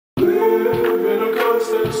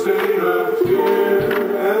state of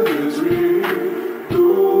fear and misery.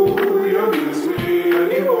 No, you're me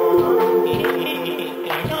anymore.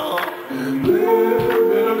 And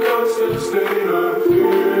live in a constant state of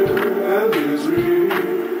fear and misery.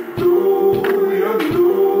 No, you're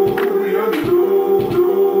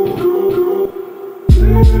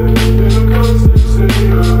live in a constant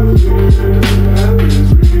state of fear and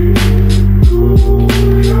misery. No,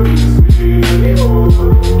 you're me anymore.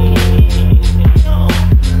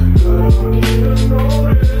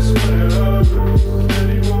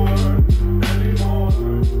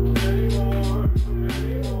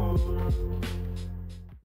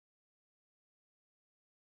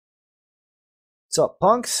 What's up,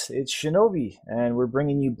 punks? It's Shinobi, and we're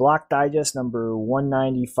bringing you Block Digest number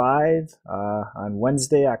 195 on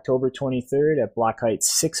Wednesday, October 23rd at block height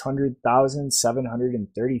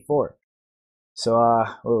 600,734. So,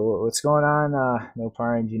 what's going on,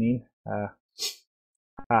 Nopar and Janine?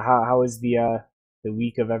 How was the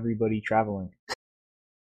week of everybody traveling?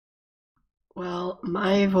 Well,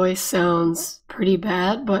 my voice sounds pretty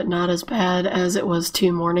bad, but not as bad as it was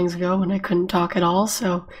 2 mornings ago when I couldn't talk at all,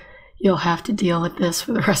 so you'll have to deal with this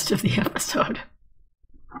for the rest of the episode.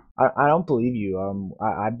 I don't believe you.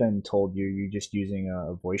 I've been told you're just using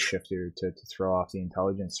a voice shifter to throw off the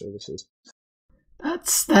intelligence services.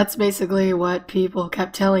 That's basically what people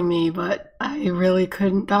kept telling me, but I really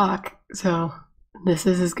couldn't talk, so this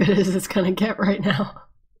is as good as it's gonna get right now.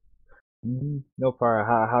 No,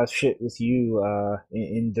 Para, how's shit with you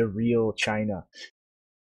in the real China?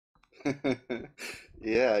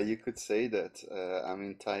 Yeah, you could say that. I'm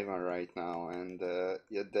in Taiwan right now, and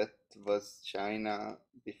yeah, that was China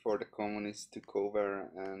before the communists took over,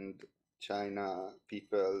 and China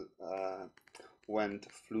people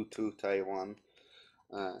flew to Taiwan.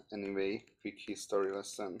 Anyway, quick history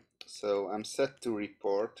lesson. So I'm set to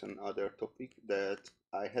report another topic that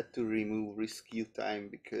I had to remove rescue time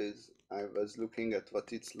because I was looking at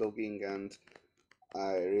what it's logging and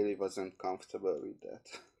I really wasn't comfortable with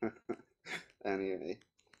that. Anyway,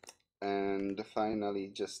 and finally,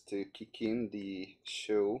 just to kick in the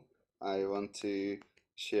show, I want to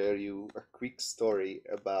share you a quick story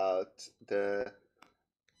about the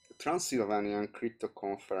Transylvanian Crypto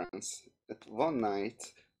Conference. At one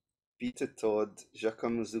night, Peter Todd,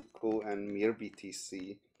 Giacomo Zucco, and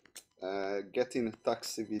MirBTC get in a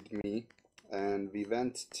taxi with me, and we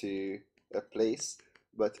went to a place.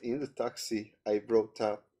 But in the taxi, I brought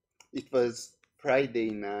up, it was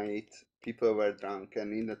Friday night, people were drunk,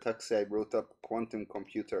 and in the taxi, I brought up quantum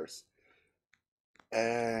computers.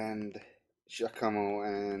 And Giacomo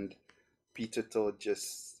and Peter Todd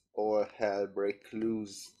just all hell break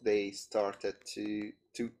loose. They started to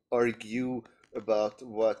argue about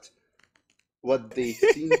what they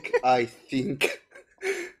think I think,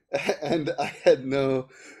 and I had no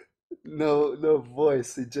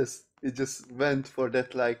voice. It just went for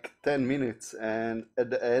that like 10 minutes, and at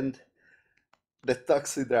the end the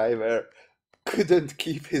taxi driver couldn't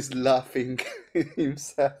keep his laughing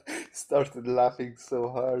himself. Started laughing so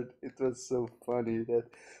hard. It was so funny that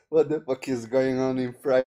what the fuck is going on in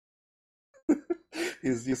Friday?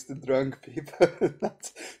 He's used to drunk people,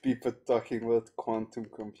 not people talking about quantum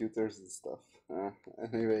computers and stuff.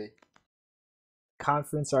 Anyway.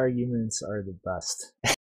 Conference arguments are the best.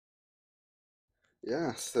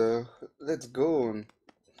 Yeah, so let's go on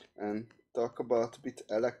and talk about a bit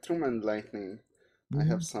Electrum and Lightning. I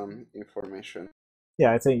have some information.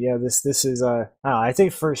 Yeah, I think this is I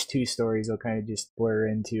think first two stories will kind of just blur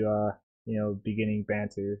into beginning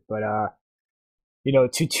banter, but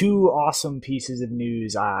two awesome pieces of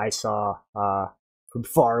news I saw from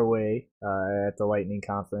far away at the Lightning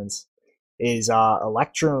conference is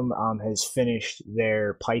Electrum has finished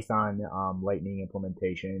their Python Lightning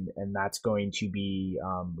implementation, and that's going to be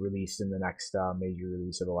released in the next major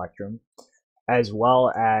release of Electrum, as well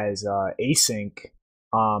as Async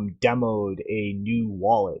demoed a new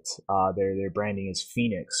wallet. Their branding is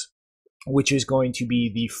Phoenix, which is going to be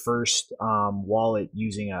the first wallet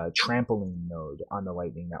using a trampoline node on the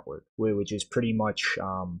Lightning Network, which is pretty much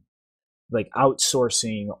like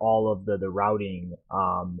outsourcing all of the routing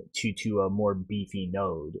to a more beefy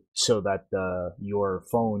node, so that your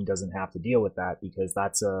phone doesn't have to deal with that, because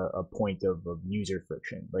that's a point of user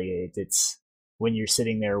friction. Like it's when you're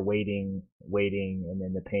sitting there waiting, and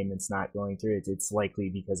then the payment's not going through. It's likely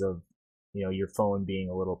because of your phone being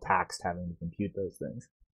a little taxed having to compute those things.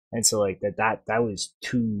 And so like that was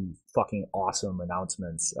two fucking awesome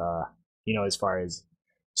announcements. As far as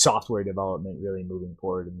software development really moving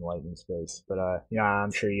forward in the Lightning space. But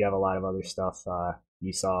I'm sure you have a lot of other stuff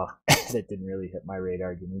you saw that didn't really hit my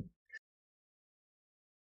radar, Jimmy.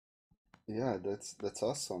 Yeah, that's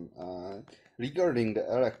awesome. Regarding the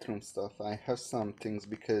Electrum stuff, I have some things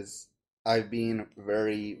because I've been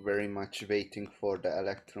very much waiting for the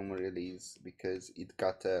Electrum release because it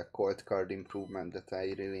got a cold card improvement that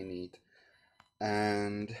I really need.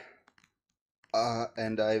 And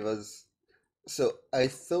and I was so I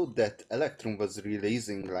thought that Electrum was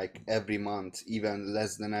releasing like every month, even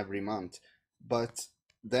less than every month. But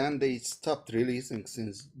then they stopped releasing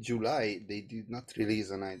since July. They did not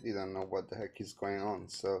release, and I didn't know what the heck is going on.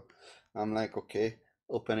 So I'm like, okay,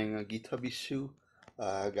 opening a GitHub issue.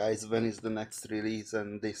 Guys, when is the next release?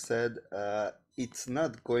 And they said it's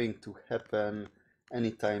not going to happen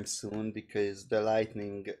anytime soon because the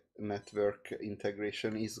Lightning Network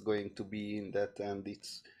integration is going to be in that, and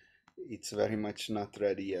it's very much not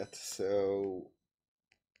ready yet. So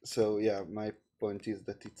yeah, my point is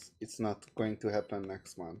that it's not going to happen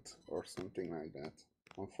next month or something like that,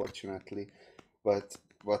 unfortunately. But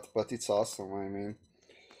but it's awesome. I mean,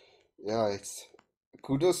 yeah, it's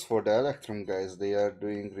kudos for the Electrum guys. They are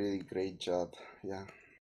doing really great job. Yeah.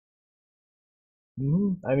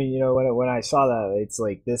 I mean, you know, when I saw that, it's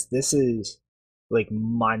like this is like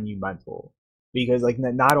monumental because like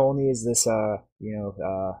not only is this a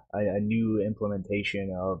new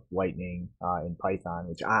implementation of Lightning in Python,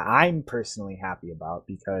 which I'm personally happy about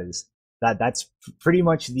because that's pretty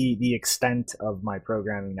much the extent of my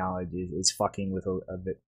programming knowledge is fucking with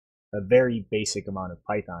a very basic amount of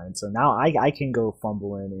Python, and so now I can go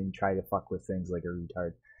fumble in and try to fuck with things like a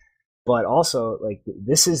retard. But also, like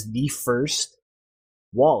this is the first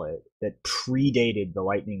wallet that predated the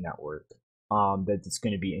Lightning Network that it's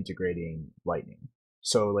going to be integrating Lightning.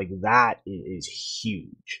 So like that is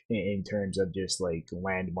huge in terms of just like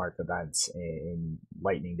landmark events in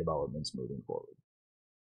Lightning developments moving forward.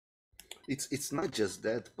 It's not just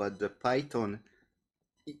that, but the Python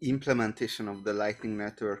implementation of the Lightning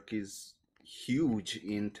Network is huge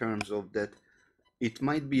in terms of that it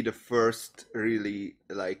might be the first really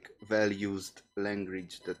like well used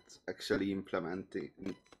language that actually implementing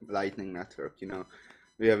Lightning Network. You know,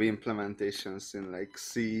 we have implementations in like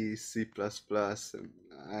C++, and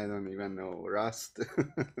I don't even know Rust.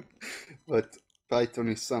 But Python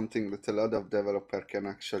is something that a lot of developer can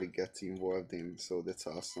actually get involved in, so that's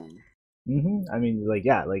awesome. I mean, like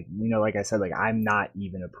yeah, like you know, like I said, like I'm not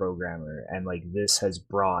even a programmer, and like this has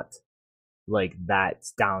brought like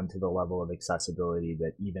that's down to the level of accessibility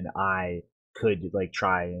that even I could like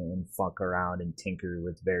try and fuck around and tinker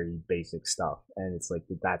with very basic stuff, and it's like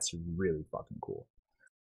that's really fucking cool.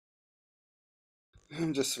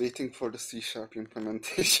 I'm just waiting for the C#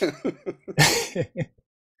 implementation.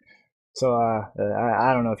 So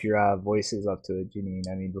I don't know if your voice is up to it, Janine.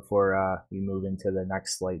 I mean, before we move into the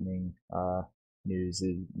next lightning news,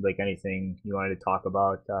 is like anything you wanted to talk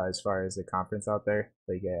about as far as the conference out there?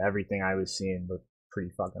 Like everything I was seeing looked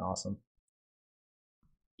pretty fucking awesome.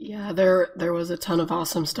 Yeah, there was a ton of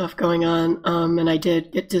awesome stuff going on, and I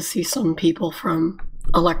did get to see some people from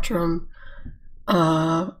Electrum,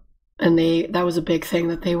 uh, and they that was a big thing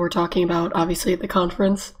that they were talking about, obviously at the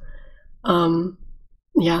conference. Um,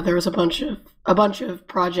 yeah, there was a bunch of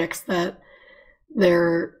projects that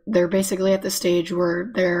they're basically at the stage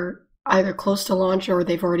where they're either close to launch or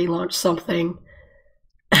they've already launched something.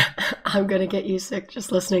 I'm gonna get you sick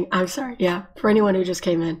just listening. I'm sorry. Yeah, for anyone who just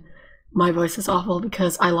came in, my voice is awful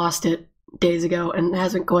because I lost it days ago and it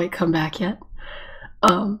hasn't quite come back yet.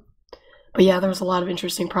 Um, but yeah, there was a lot of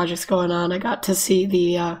interesting projects going on. I got to see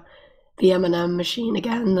the M&M machine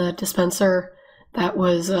again, the dispenser that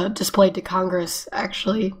was displayed to Congress.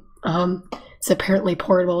 Actually, it's apparently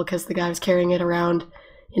portable because the guy was carrying it around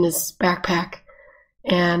in his backpack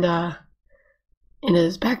and in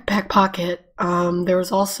his backpack pocket. There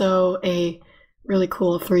was also a really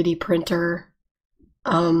cool 3D printer.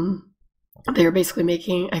 They were basically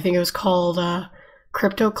making, I think it was called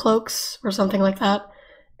crypto cloaks or something like that,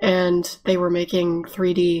 and they were making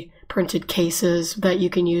 3D printed cases that you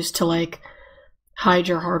can use to like hide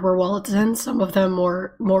your hardware wallets in. Some of them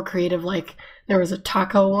were more creative, like there was a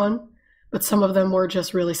taco one, but some of them were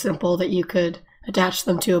just really simple that you could attach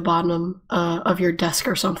them to a bottom of your desk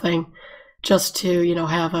or something, just to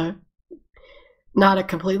have a not a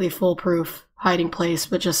completely foolproof hiding place,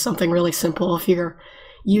 but just something really simple. If you're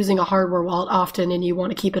using a hardware wallet often and you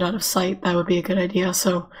want to keep it out of sight, that would be a good idea.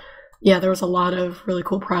 So yeah, there was a lot of really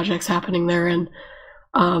cool projects happening there, and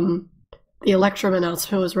um, the Electrum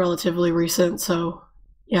announcement was relatively recent, so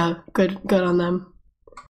yeah, good on them.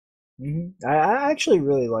 I actually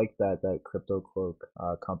really like that crypto cloak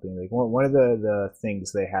company. Like one of the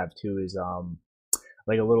things they have too is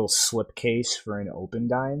like a little slip case for an open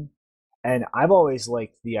dime. And I've always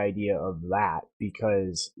liked the idea of that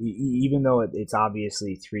because even though it's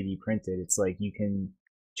obviously 3D printed, it's like you can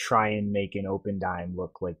try and make an open dime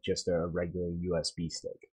look like just a regular USB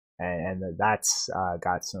stick. And that's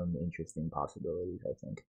got some interesting possibilities, I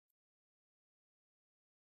think.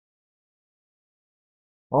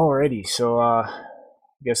 Alrighty, so I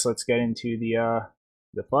guess let's get into the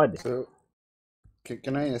FUD. So,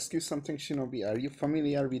 can I ask you something, Shinobi? Are you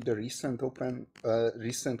familiar with the recent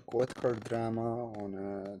quad car drama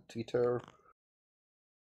on Twitter?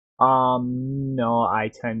 No,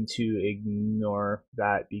 I tend to ignore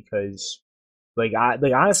that because like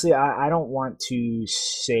honestly, I don't want to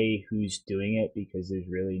say who's doing it because there's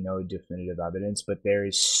really no definitive evidence, but there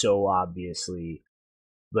is so obviously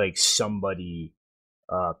like somebody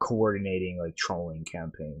coordinating like trolling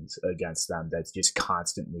campaigns against them that's just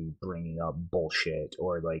constantly bringing up bullshit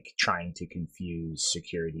or like trying to confuse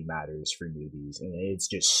security matters for newbies, and it's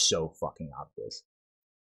just so fucking obvious.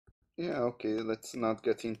 Yeah, okay, let's not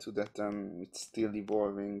get into that. It's still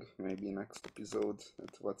evolving. Maybe next episode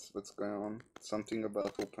at what's going on. Something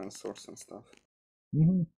about open source and stuff.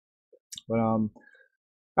 Mm-hmm. But all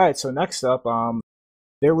right. So next up,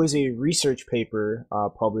 there was a research paper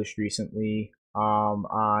published recently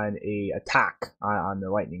on a attack on the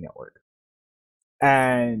Lightning Network,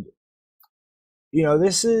 and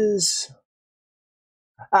this is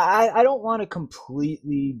I don't want to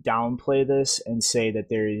completely downplay this and say that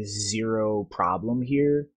there is zero problem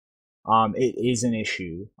here. It is an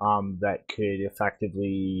issue that could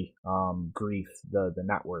effectively grief the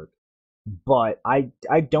network, but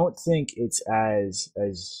I don't think it's as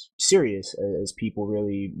serious as people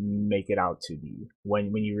really make it out to be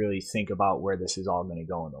when you really think about where this is all going to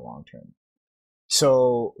go in the long term.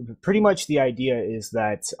 So pretty much the idea is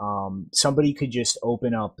that somebody could just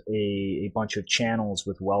open up a bunch of channels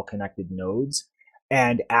with well-connected nodes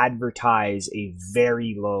and advertise a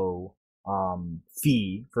very low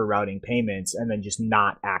fee for routing payments, and then just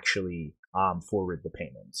not actually forward the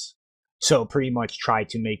payments. So pretty much try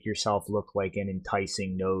to make yourself look like an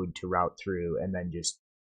enticing node to route through, and then just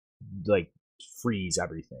like freeze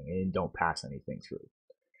everything and don't pass anything through.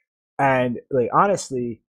 And like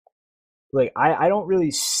honestly, like I don't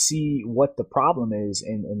really see what the problem is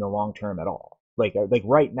in the long term at all. Like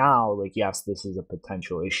right now, like yes, this is a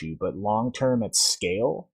potential issue, but long term at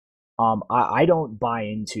scale, I don't buy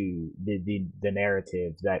into the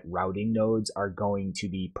narrative that routing nodes are going to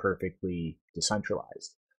be perfectly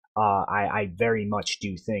decentralized. I very much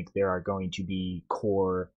do think there are going to be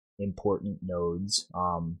core important nodes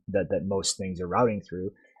that most things are routing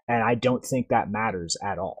through, and I don't think that matters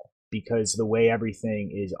at all because the way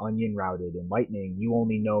everything is onion routed in Lightning, you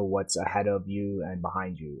only know what's ahead of you and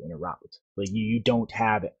behind you in a route. Like you don't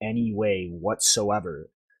have any way whatsoever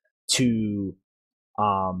to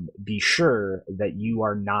be sure that you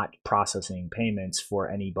are not processing payments for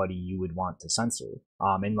anybody you would want to censor,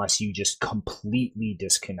 unless you just completely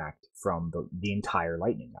disconnect from the entire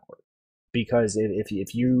Lightning network. Because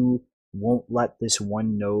if you won't let this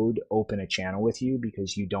one node open a channel with you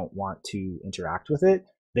because you don't want to interact with it,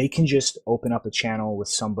 they can just open up a channel with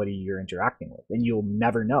somebody you're interacting with, and you'll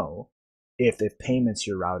never know if payments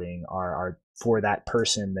you're routing are for that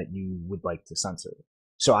person that you would like to censor.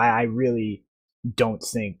 So I really don't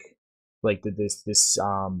think like that this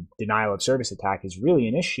denial of service attack is really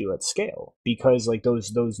an issue at scale, because like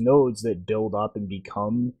those nodes that build up and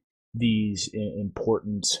become these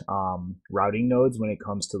important routing nodes when it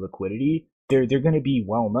comes to liquidity, they're going to be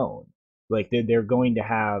well known. Like they're going to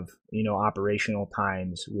have operational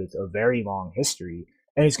times with a very long history,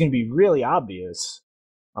 and it's going to be really obvious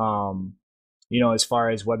um, as far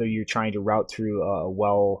as whether you're trying to route through a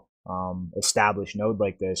well established node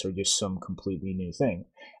like this or just some completely new thing.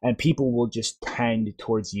 And people will just tend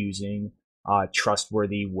towards using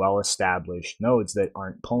trustworthy, well established nodes that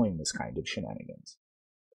aren't pulling this kind of shenanigans.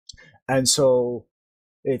 And so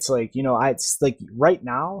it's like, it's like right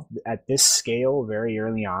now at this scale, very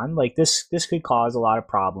early on, like this could cause a lot of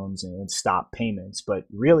problems and stop payments. But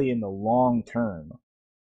really, in the long term,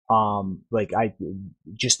 like I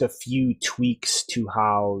just a few tweaks to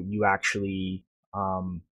how you actually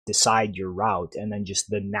decide your route, and then just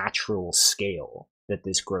the natural scale that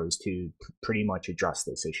this grows to pretty much address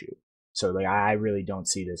this issue. So like I really don't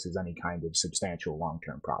see this as any kind of substantial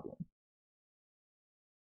long-term problem.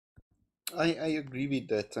 I agree with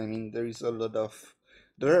that. I mean, there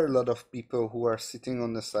are a lot of people who are sitting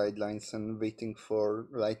on the sidelines and waiting for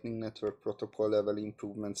Lightning Network protocol level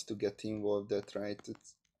improvements to get involved. That right?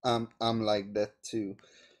 I'm like that too,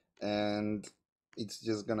 and it's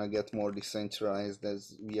just gonna get more decentralized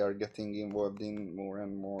as we are getting involved in more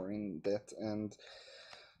and more in that. And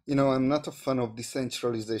I'm not a fan of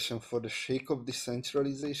decentralization for the sake of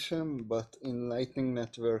decentralization, but in Lightning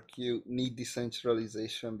Network, you need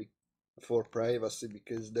decentralization for privacy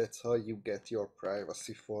because that's how you get your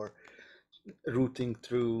privacy for routing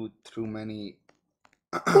through many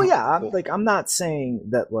Well, yeah, co- I'm not saying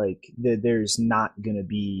that there's not gonna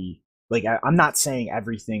be I'm not saying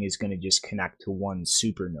everything is gonna just connect to one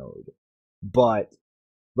supernode, but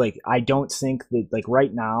I don't think that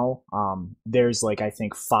right now there's I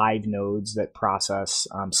think 5 nodes that process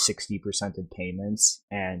 60% of payments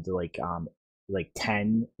and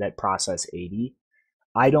 10 that process 80.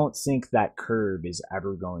 I don't think that curve is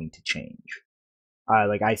ever going to change.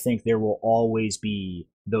 I think there will always be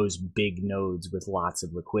those big nodes with lots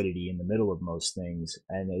of liquidity in the middle of most things,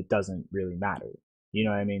 and it doesn't really matter. You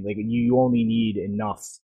know what I mean? You only need enough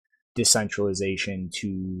decentralization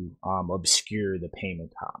to obscure the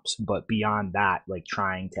payment hops, but beyond that,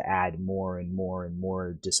 trying to add more and more and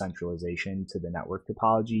more decentralization to the network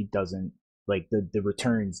topology doesn't the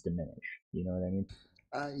returns diminish. You know what I mean?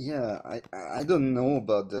 Yeah, I don't know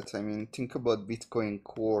about that. I mean, think about Bitcoin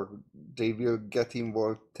Core. They will get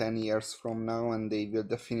involved 10 years from now, and they will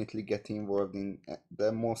definitely get involved in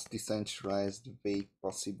the most decentralized way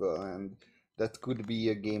possible. And that could be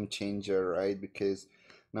a game changer, right? Because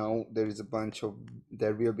now there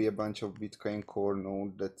will be a bunch of Bitcoin Core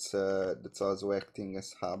node that's also acting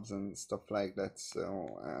as hubs and stuff like that.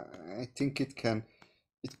 So I think it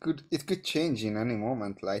could change in any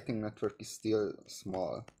moment. Lightning Network is still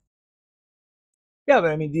small. Yeah,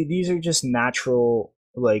 but I mean, these are just natural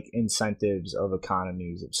incentives of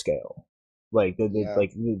economies of scale. Yeah,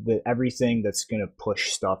 The everything that's gonna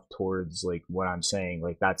push stuff towards what I'm saying,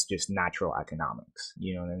 that's just natural economics.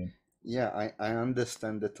 You know what I mean? yeah, I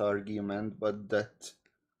understand that argument, but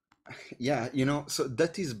yeah, so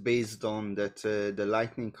that is based on that the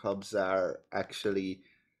Lightning hubs are actually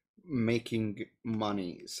making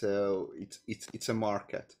money, so it's a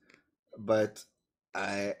market. But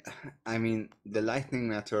I I mean the Lightning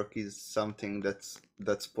Network is something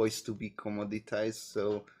that's poised to be commoditized,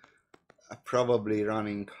 so probably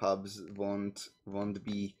running hubs won't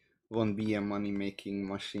be a money making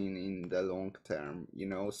machine in the long term,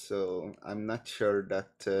 so I'm not sure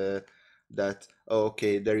that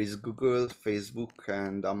okay, there is Google, Facebook,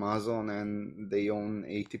 and Amazon, and they own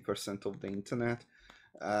 80% of the internet.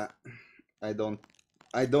 uh, I don't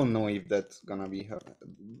I don't know if that's gonna be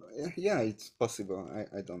yeah, it's possible.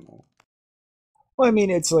 I don't know. Well, I mean,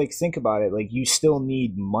 it's think about it. You still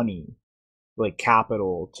need money,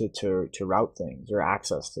 capital to route things or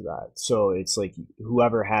access to that. So it's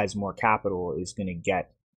whoever has more capital is going to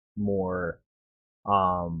get more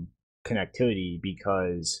um connectivity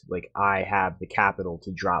because I have the capital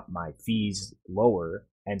to drop my fees lower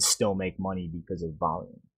and still make money because of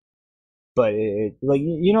volume. But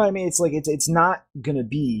you know what I mean? It's not gonna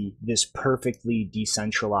be this perfectly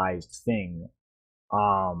decentralized thing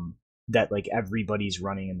um that everybody's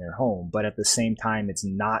running in their home, but at the same time it's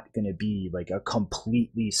not going to be a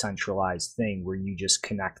completely centralized thing where you just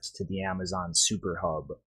connect to the Amazon super hub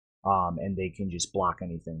and they can just block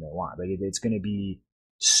anything they want. It's going to be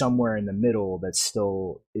somewhere in the middle that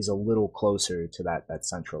still is a little closer to that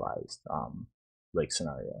centralized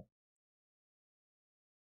scenario.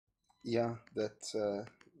 Yeah,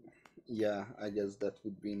 yeah, I guess that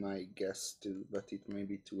would be my guess too, but it may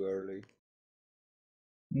be too early.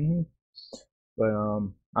 Hmm. But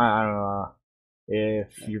I don't know if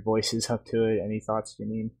Yeah. your voice is up to it. Any thoughts,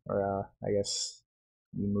 Janine? Or I guess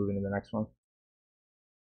you move into the next one.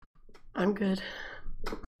 I'm good.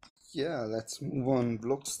 Yeah, let's move on.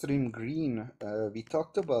 Blockstream Green. We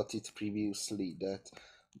talked about it previously that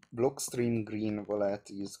Blockstream Green wallet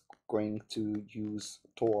is going to use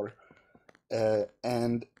Tor,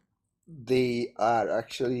 and they are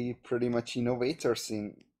actually pretty much innovators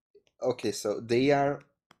in. Okay, so they are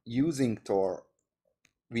using Tor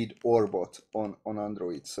with Orbot on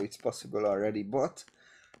Android, so it's possible already, but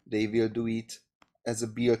they will do it as a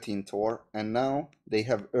built-in Tor, and now they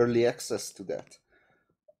have early access to that.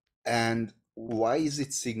 And why is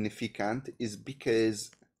it significant is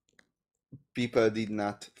because people did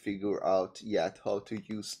not figure out yet how to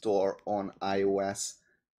use Tor on iOS,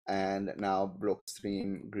 and now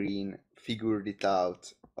Blockstream Green figured it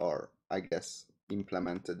out, or I guess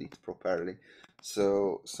implemented it properly.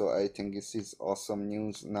 So I think this is awesome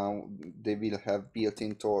news. Now they will have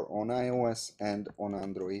built-in Tor on iOS and on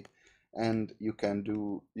Android, and you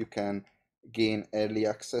can gain early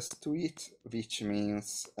access to it, which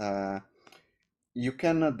means you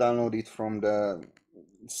cannot download it from the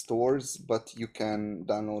stores, but you can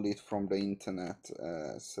download it from the internet.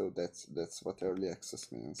 So that's what early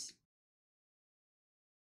access means.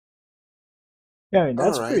 Yeah, I mean All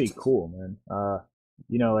that's right. pretty cool, man.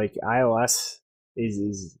 Like iOS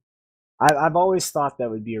is I've always thought that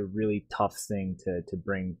would be a really tough thing to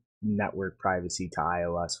bring network privacy to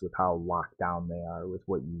iOS with how locked down they are with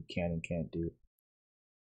what you can and can't do.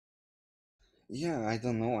 Yeah, I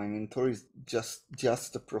don't know. I mean, Tor is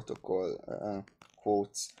just a protocol,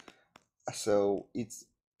 quotes. So it's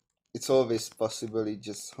always possibly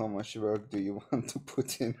just how much work do you want to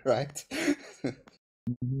put in, right?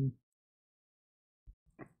 Mhm.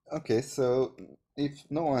 Okay, so if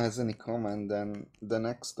no one has any comment, then the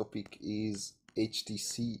next topic is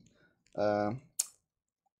HTC. Uh,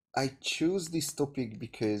 I choose this topic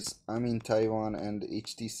because I'm in Taiwan and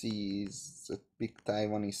HTC is a big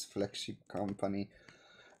Taiwanese flagship company.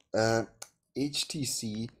 Uh,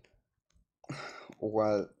 HTC,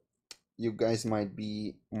 well, you guys might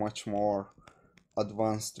be much more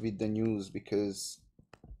advanced with the news because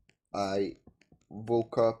I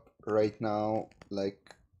woke up right now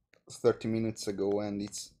like 30 minutes ago and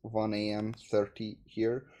it's 1 a.m. 30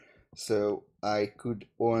 here. So I could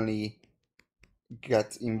only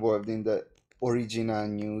get involved in the original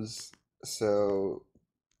news. So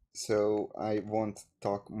I won't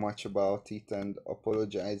talk much about it and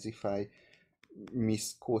apologize if I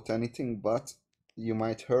misquote anything, but you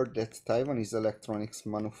might heard that Taiwanese electronics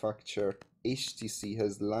manufacturer HTC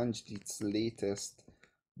has launched its latest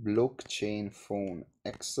blockchain phone,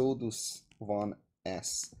 Exodus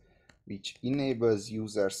 1S, which enables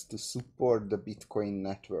users to support the Bitcoin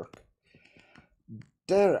network.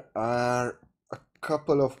 There are a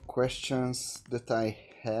couple of questions that I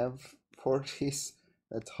have for this,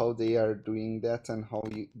 at how they are doing that and how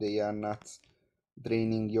they are not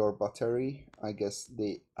draining your battery. I guess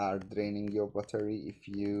they are draining your battery if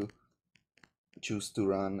you choose to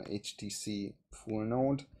run HTC full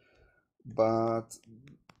node, but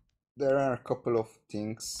there are a couple of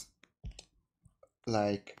things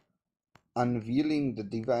like unveiling the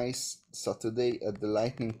device Saturday at the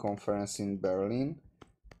Lightning conference in Berlin.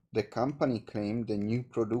 The company claimed the new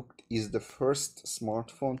product is the first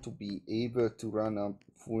smartphone to be able to run a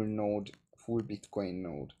full Bitcoin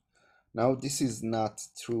node. Now, this is not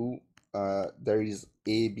true. There is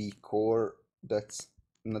AB Core, that's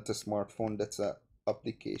not a smartphone, that's a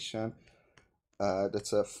application.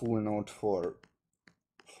 That's a full node for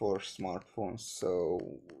smartphones.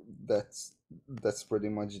 So that's pretty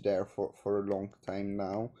much there for a long time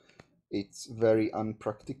now. It's very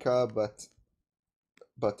unpractical, but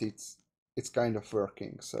it's kind of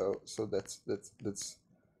working. So that's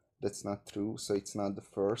not true. So it's not the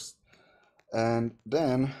first. And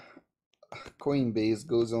then Coinbase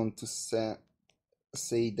goes on to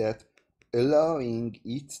say that allowing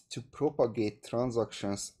it to propagate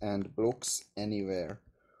transactions and blocks anywhere,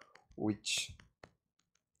 which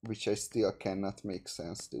I still cannot make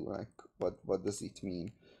sense to. Like, what does it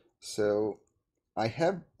mean? So I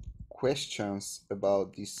have questions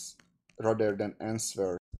about this rather than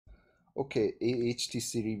answers. Okay,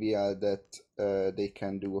 HTC revealed that they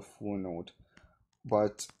can do a full node,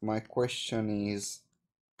 but my question is,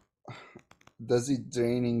 does it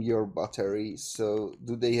draining your battery? So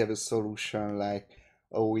do they have a solution like,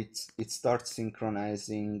 oh, it starts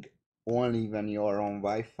synchronizing only when you're on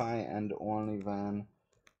Wi-Fi and only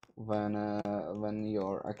when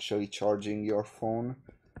you're actually charging your phone?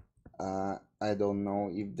 I don't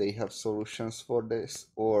know if they have solutions for this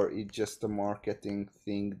or it's just a marketing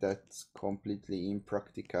thing that's completely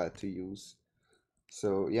impractical to use.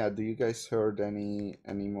 So yeah, do you guys heard any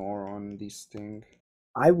more on this thing?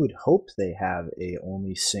 I would hope they have a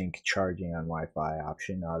only sync charging on Wi-Fi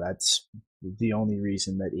option. That's the only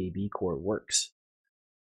reason that AB Core works.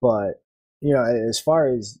 But as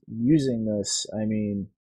far as using this, I mean,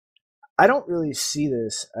 I don't really see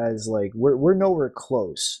this as like we're nowhere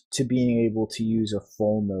close to being able to use a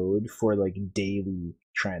full node for like daily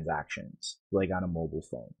transactions, like on a mobile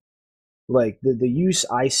phone. Like the use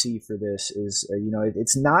I see for this is,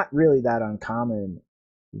 it's not really that uncommon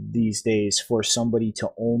these days for somebody to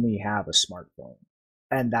only have a smartphone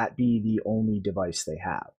and that be the only device they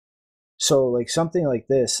have. So like something like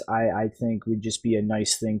this, I think would just be a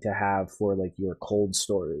nice thing to have for like your cold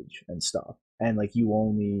storage and stuff. And like you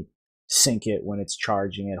only sync it when it's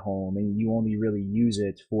charging at home, and you only really use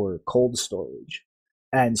it for cold storage,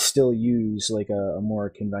 and still use like a more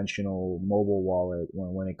conventional mobile wallet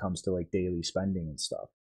when it comes to like daily spending and stuff.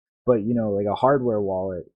 But like a hardware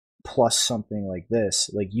wallet plus something like this,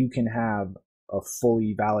 like you can have a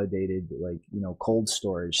fully validated like cold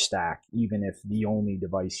storage stack even if the only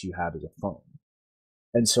device you have is a phone.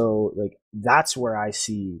 And so like that's where I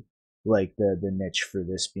see like the niche for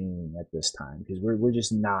this being at this time, because we're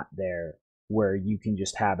just not there where you can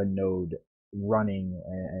just have a node running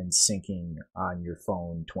and syncing on your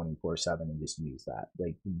phone 24/7 and just use that.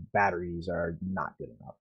 Like batteries are not good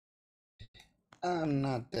enough. I'm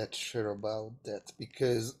not that sure about that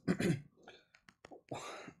because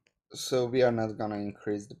so we are not gonna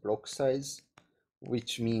increase the block size,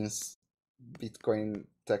 which means Bitcoin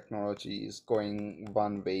technology is going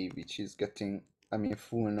one way, which is getting, I mean,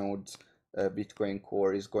 full nodes. Bitcoin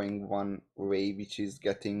Core is going one way, which is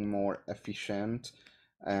getting more efficient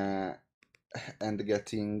uh, and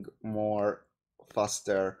getting more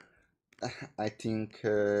faster. I think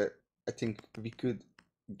I think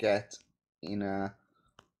get in a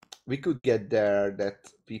we could get there that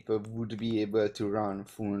people would be able to run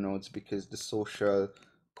full nodes because the social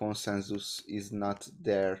consensus is not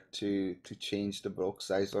there to change the block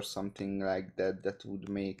size or something like that that would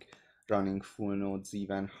make running full nodes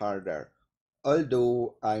even harder.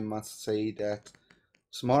 Although I must say that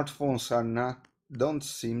smartphones are not don't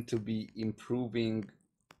seem to be improving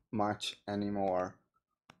much anymore.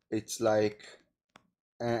 It's like,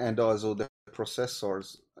 and also the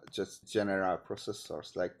processors, just general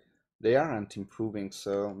processors, like they aren't improving,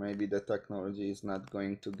 so maybe the technology is not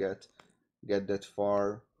going to get that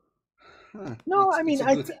far. Huh, No, it's I it's mean,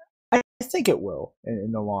 a good. I think it will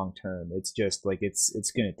in the long term. It's just like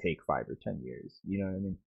it's gonna take 5 or 10 years. You know what I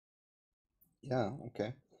mean? Yeah,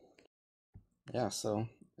 okay. Yeah, so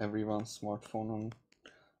everyone's smartphone on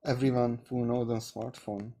everyone who knows on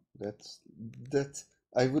smartphone. That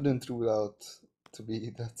I wouldn't rule out to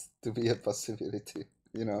be a possibility,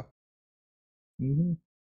 you know. Hmm.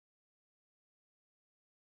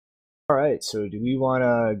 All right. So, do we want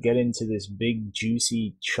to get into this big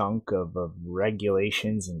juicy chunk of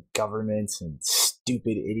regulations and governments and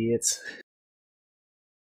stupid idiots?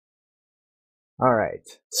 All right.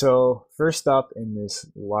 So, first up in this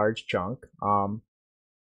large chunk,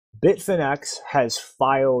 Bitfinex has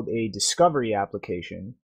filed a discovery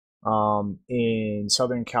application in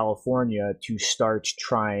Southern California to start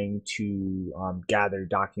trying to gather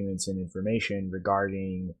documents and information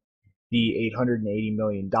regarding the $880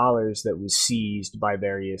 million that was seized by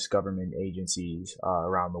various government agencies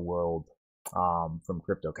around the world from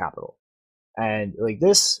crypto capital. And like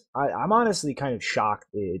this, I'm honestly kind of shocked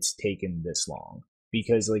it's taken this long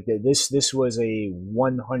because like this was a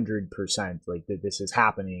 100% like that this is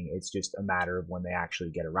happening. It's just a matter of when they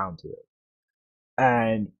actually get around to it.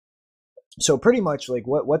 And so pretty much like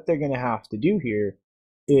what they're going to have to do here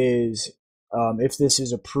is if this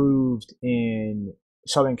is approved in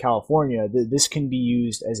Southern California, this can be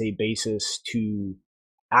used as a basis to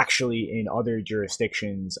actually in other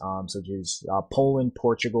jurisdictions such as Poland,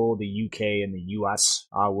 Portugal, the UK, and the US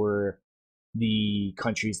were the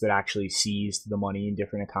countries that actually seized the money in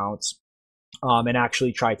different accounts and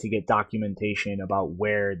actually try to get documentation about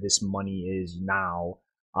where this money is now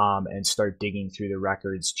and start digging through the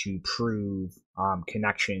records to prove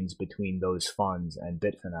connections between those funds and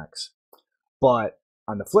Bitfinex. But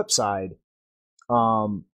on the flip side,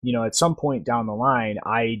 at some point down the line,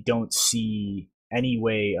 I don't see any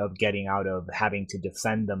way of getting out of having to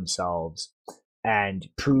defend themselves and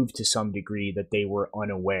prove to some degree that they were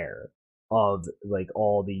unaware of like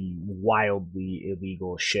all the wildly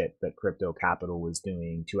illegal shit that crypto capital was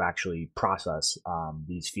doing to actually process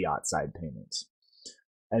these fiat side payments.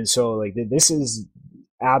 And so like this is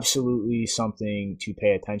absolutely something to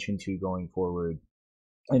pay attention to going forward,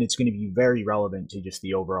 and it's going to be very relevant to just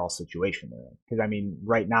the overall situation there. Because I mean,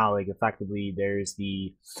 right now, like effectively, there's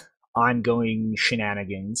the ongoing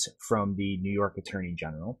shenanigans from the New York Attorney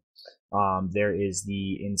General. There is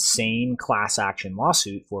the insane class action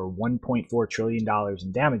lawsuit for $1.4 trillion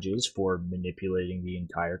in damages for manipulating the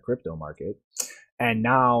entire crypto market. And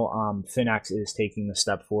now Finex is taking a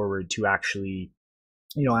step forward to actually,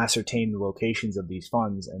 ascertain the locations of these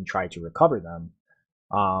funds and try to recover them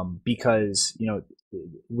because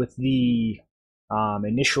with the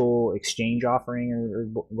initial exchange offering or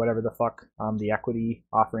whatever the fuck the equity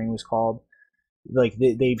offering was called, like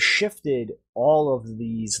they've shifted all of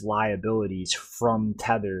these liabilities from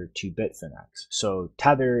Tether to Bitfinex. So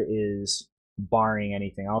Tether is, barring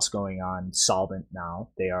anything else going on, solvent now.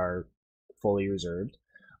 They are fully reserved,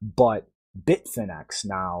 but Bitfinex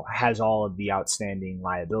now has all of the outstanding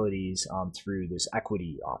liabilities through this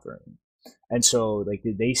equity offering. And so like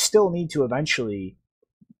they still need to eventually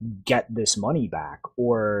get this money back,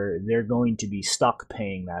 or they're going to be stuck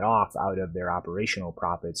paying that off out of their operational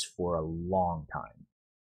profits for a long time.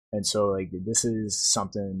 And so like this is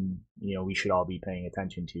something we should all be paying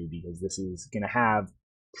attention to, because this is going to have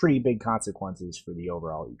pretty big consequences for the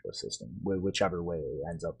overall ecosystem, whichever way it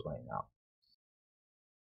ends up playing out.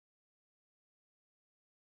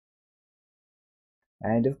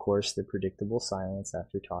 And of course, the predictable silence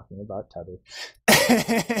after talking about Tether.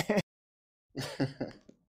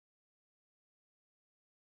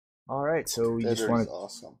 All right, so we just Tether want is to.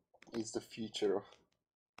 awesome. It's the future of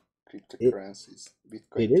It cryptocurrencies.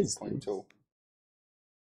 Bitcoin it is. 2.0.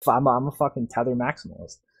 I'm a fucking Tether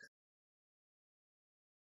maximalist.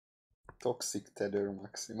 Toxic Tether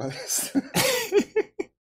maximalist.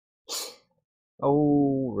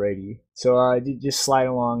 Alrighty. So just slide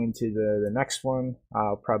along into the next one.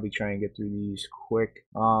 I'll probably try and get through these quick.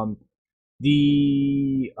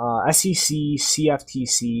 The SEC,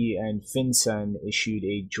 CFTC, and FinCEN issued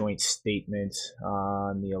a joint statement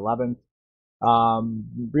on the 11th.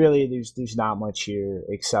 Really, there's not much here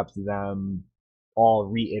except them all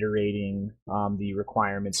reiterating the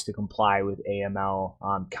requirements to comply with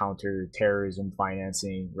AML, counter-terrorism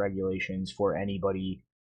financing regulations for anybody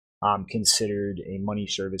considered a money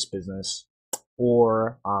service business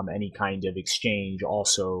or any kind of exchange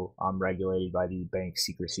also regulated by the Bank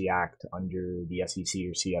Secrecy Act under the SEC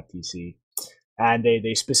or CFTC. And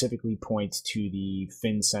they specifically point to the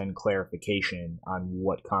FinCEN clarification on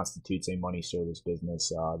what constitutes a money service business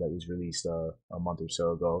that was released a month or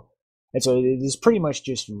so ago. And so it is pretty much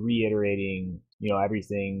just reiterating,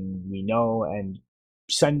 everything we know and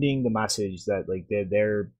sending the message that like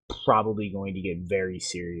they're probably going to get very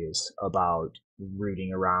serious about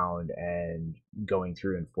rooting around and going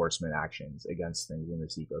through enforcement actions against things in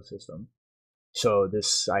this ecosystem. So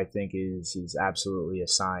this, I think, is absolutely a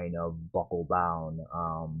sign of buckle down.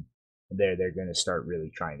 They're going to start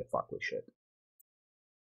really trying to fuck with shit.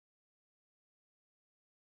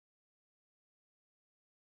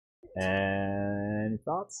 Any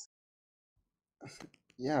thoughts?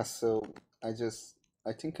 Yeah, so I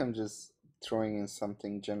think I'm just throwing in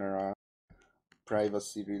something general,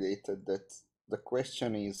 privacy related, that the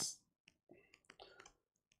question is,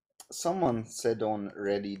 someone said on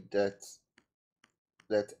Reddit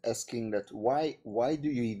that asking that why do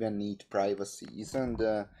you even need privacy? Isn't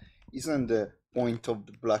the point of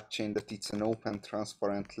the blockchain that it's an open,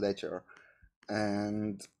 transparent ledger?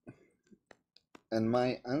 And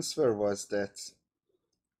my answer was that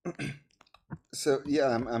so yeah,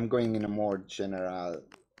 I'm going in a more general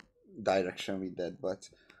direction with that, but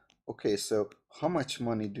okay, so how much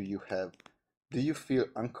money do you have? Do you feel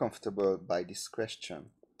uncomfortable by this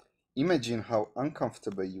question? Imagine how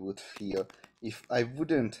uncomfortable you would feel if I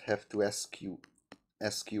wouldn't have to ask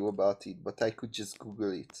you about it, but I could just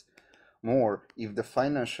Google it. More, if the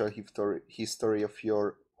financial history of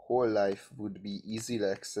your whole life would be easily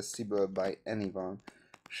accessible by anyone.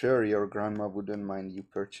 Sure, your grandma wouldn't mind you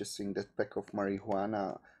purchasing that pack of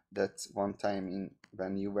marijuana that one time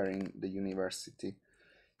when you were in the university.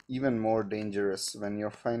 Even more dangerous when your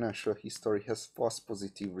financial history has false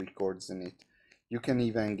positive records in it. You can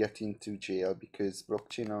even get into jail because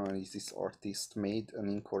blockchain analysis artist made an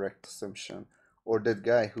incorrect assumption, or that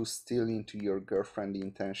guy who's still into your girlfriend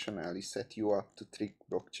intentionally set you up to trick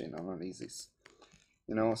blockchain analysis.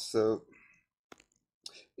 So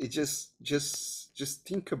it just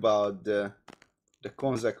think about the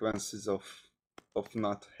consequences of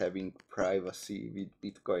not having privacy with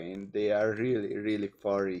Bitcoin. They are really, really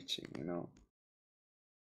far-reaching.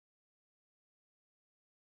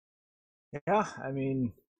 Yeah, I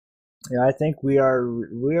mean, yeah, I think we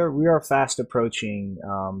are fast approaching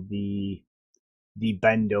the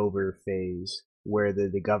bend over phase where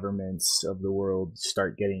the governments of the world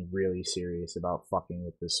start getting really serious about fucking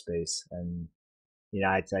with this space. And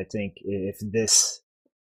I think if this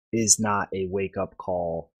is not a wake up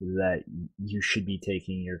call that you should be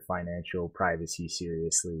taking your financial privacy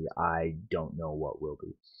seriously, I don't know what will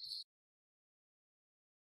be.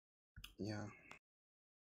 Yeah.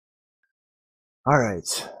 All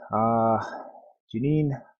right,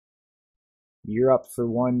 Janine, you're up for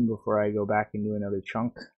one before I go back into another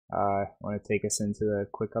chunk. Want to take us into the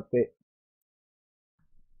quick update?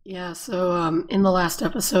 Yeah, so in the last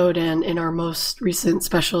episode and in our most recent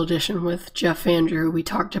special edition with Jeff Andrew, we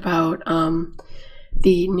talked about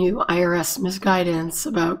the new IRS misguidance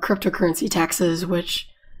about cryptocurrency taxes, which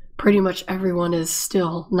pretty much everyone is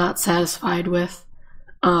still not satisfied with.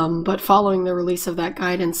 But following the release of that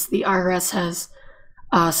guidance, the IRS has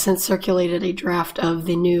since circulated a draft of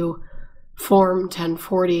the new Form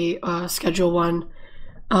 1040 Schedule 1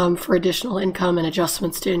 for additional income and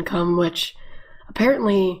adjustments to income, which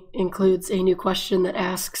apparently includes a new question that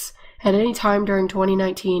asks, at any time during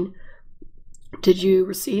 2019, did you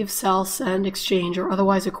receive, sell, send, exchange, or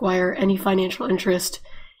otherwise acquire any financial interest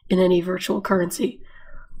in any virtual currency?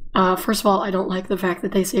 First of all, I don't like the fact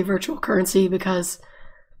that they say virtual currency because,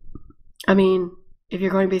 I mean, if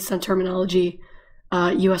you're going based on terminology,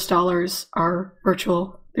 US dollars are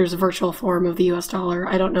virtual. There's a virtual form of the US dollar.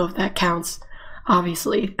 I don't know if that counts,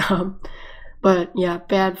 obviously. But yeah,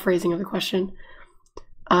 bad phrasing of the question.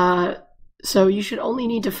 So you should only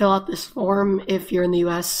need to fill out this form if you're in the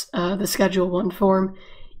US, the Schedule 1 form,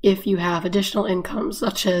 if you have additional income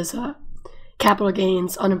such as capital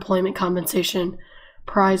gains, unemployment compensation,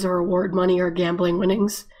 prize or award money, or gambling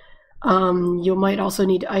winnings. You might also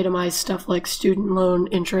need to itemize stuff like student loan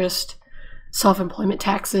interest, self-employment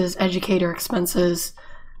taxes, educator expenses,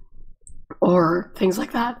 or things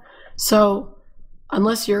like that. So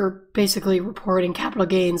unless you're basically reporting capital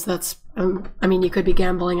gains, that's I mean, you could be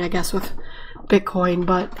gambling, I guess, with Bitcoin,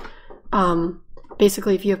 but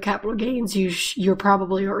basically, if you have capital gains, you're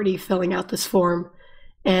probably already filling out this form.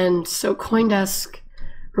 And so CoinDesk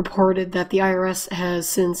reported that the IRS has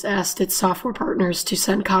since asked its software partners to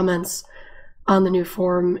send comments on the new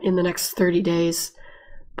form in the next 30 days.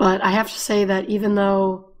 But I have to say that even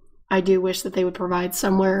though I do wish that they would provide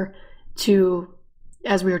somewhere to,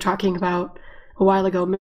 as we were talking about a while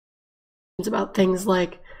ago, about things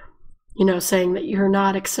like, saying that you're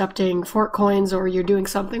not accepting fork coins or you're doing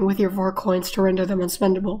something with your fork coins to render them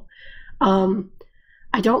unspendable.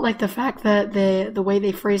 I don't like the fact that the way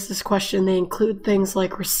they phrase this question, they include things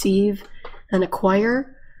like receive and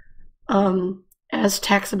acquire as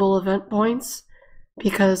taxable event points,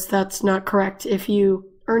 because that's not correct. If you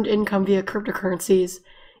earned income via cryptocurrencies,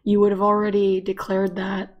 you would have already declared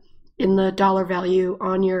that in the dollar value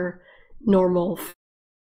on your normal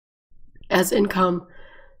as income.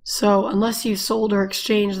 So unless you sold or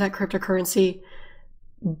exchanged that cryptocurrency,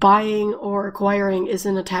 buying or acquiring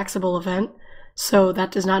isn't a taxable event. So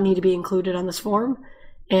that does not need to be included on this form.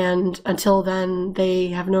 And until then, they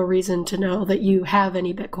have no reason to know that you have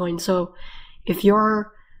any Bitcoin. So if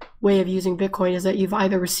your way of using Bitcoin is that you've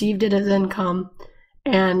either received it as income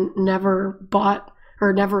and never bought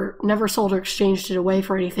or never sold or exchanged it away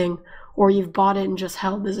for anything, or you've bought it and just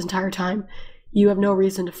held this entire time, you have no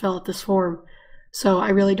reason to fill out this form. So I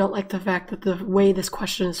really don't like the fact that the way this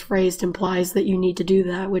question is phrased implies that you need to do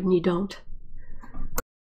that when you don't.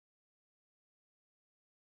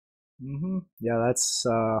 Yeah, that's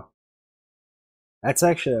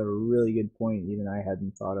actually a really good point. Even I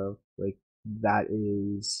hadn't thought of. Like, that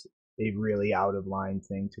is a really out of line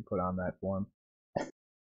thing to put on that form.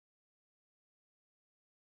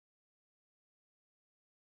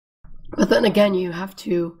 But then again, you have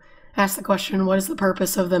to ask the question, what is the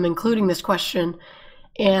purpose of them including this question?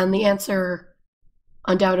 And the answer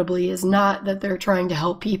undoubtedly is not that they're trying to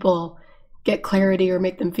help people get clarity or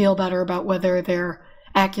make them feel better about whether they're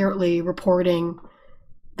accurately reporting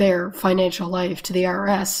their financial life to the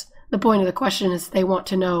IRS. The point of the question is they want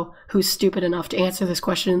to know who's stupid enough to answer this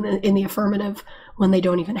question in the affirmative when they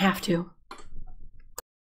don't even have to.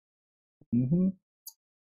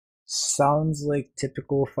 Sounds like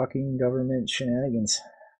typical fucking government shenanigans.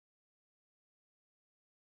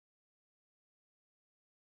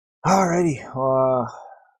 Alrighty,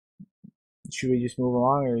 should we just move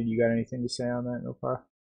along, or you got anything to say on that, Nopar?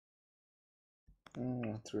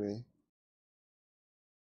 Not really.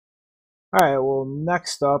 Alright, well,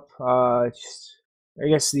 next up, I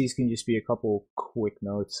guess these can just be a couple quick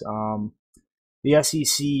notes. The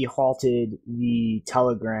SEC halted the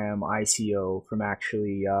Telegram ICO from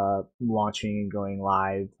actually launching and going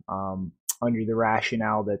live under the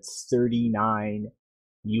rationale that 39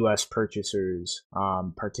 US purchasers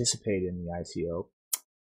participated in the ICO.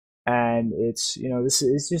 And it's, this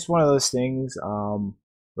is just one of those things.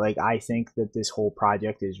 Like, I think that this whole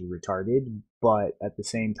project is retarded, but at the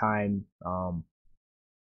same time,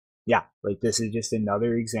 yeah, like, this is just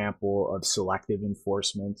another example of selective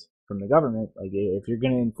enforcement from the government. Like, if you're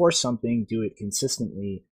going to enforce something, do it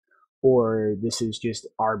consistently, or this is just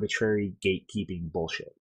arbitrary gatekeeping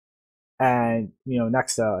bullshit. And,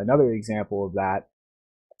 next, another example of that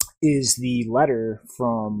is the letter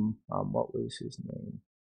from, what was his name?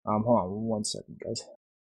 Hold on 1 second, guys.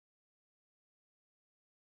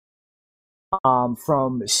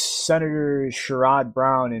 From Senators Sherrod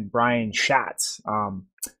Brown and Brian Schatz.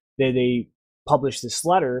 They published this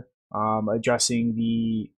letter addressing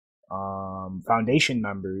the foundation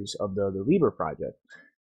members of the Libra project,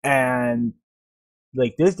 and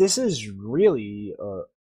like this is really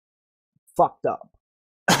fucked up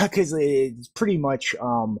because it's pretty much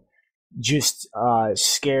just a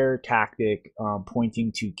scare tactic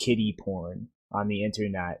pointing to kiddie porn on the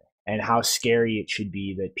internet and how scary it should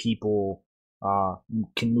be that people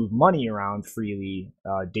can move money around freely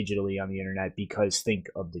digitally on the internet, because think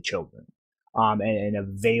of the children, and a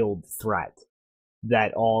veiled threat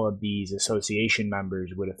that all of these association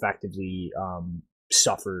members would effectively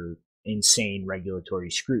suffer insane regulatory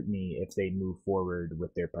scrutiny if they move forward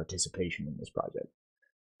with their participation in this project.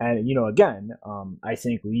 And again, I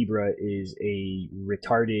think Libra is a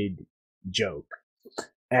retarded joke,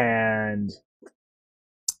 and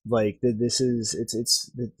like this is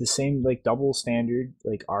it's the same like double standard,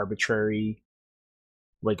 like arbitrary,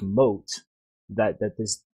 like moat that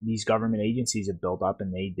these government agencies have built up,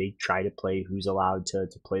 and they try to play who's allowed to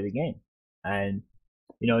play the game. And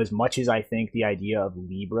as much as I think the idea of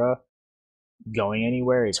Libra going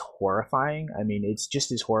anywhere is horrifying, I mean, it's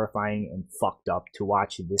just as horrifying and fucked up to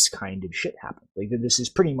watch this kind of shit happen. Like this is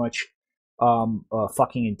pretty much a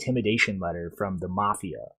fucking intimidation letter from the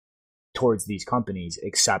mafia towards these companies,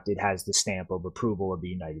 except it has the stamp of approval of the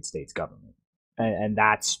United States government, and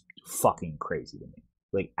that's fucking crazy to me.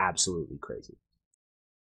 Like absolutely crazy.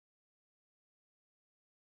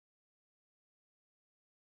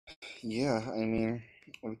 Yeah, I mean,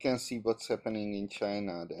 we can see what's happening in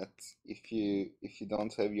China. That if you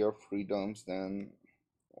don't have your freedoms, then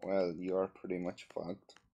well, you are pretty much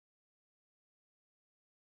fucked.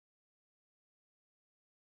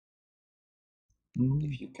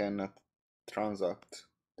 Mm-hmm. If you cannot transact,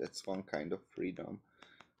 that's one kind of freedom.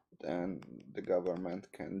 Then the government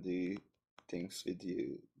can do things with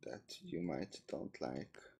you that you might don't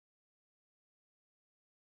like.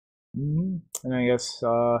 Mm-hmm. And I guess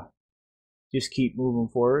just keep moving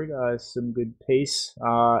forward. Some good pace.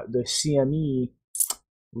 The CME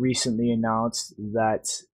recently announced that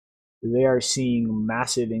they are seeing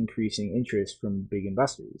massive increasing interest from big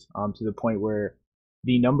investors, to the point where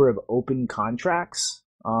the number of open contracts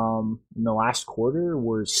in the last quarter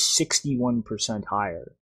were 61%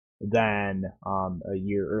 higher than a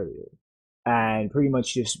year earlier. And pretty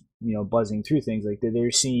much just, buzzing through things, like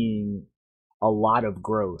they're seeing a lot of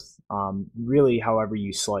growth, really, however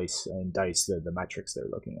you slice and dice the metrics they're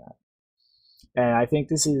looking at. And I think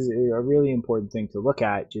this is a really important thing to look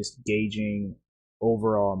at, just gauging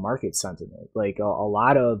overall market sentiment. Like a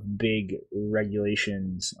lot of big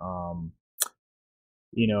regulations,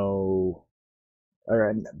 you know,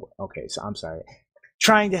 or okay, so I'm sorry,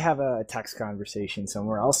 trying to have a text conversation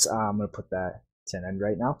somewhere else. I'm gonna put that to an end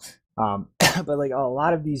right now. But like a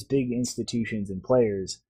lot of these big institutions and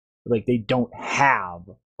players, like they don't have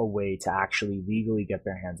a way to actually legally get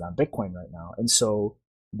their hands on Bitcoin right now, and so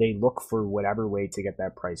they look for whatever way to get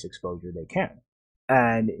that price exposure they can.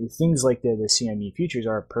 And things like the CME futures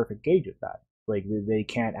are a perfect gauge of that. Like they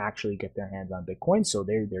can't actually get their hands on Bitcoin, so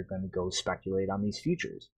they're going to go speculate on these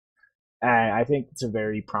futures. And I think it's a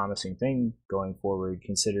very promising thing going forward,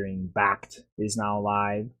 considering Backed is now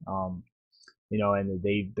live. And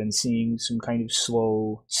they've been seeing some kind of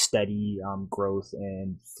slow, steady growth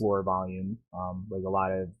in floor volume, like a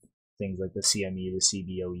lot of things like the CME, the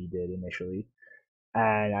CBOE did initially.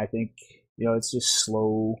 And I think it's just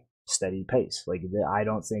slow, steady pace. Like I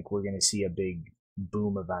don't think we're going to see a big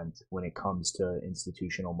boom event when it comes to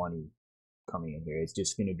institutional money coming in here. It's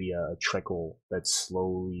just going to be a trickle that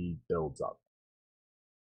slowly builds up.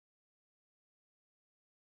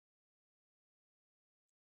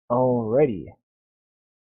 Alrighty.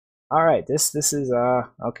 All right. This is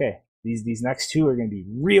okay. These next two are going to be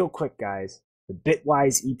real quick, guys. The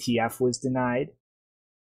Bitwise ETF was denied,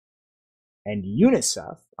 and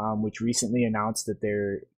UNICEF, which recently announced that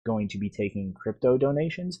they're going to be taking crypto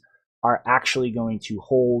donations, are actually going to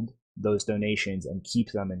hold those donations and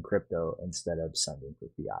keep them in crypto instead of sending for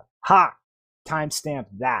fiat. Ha! Timestamp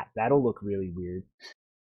that. That'll look really weird.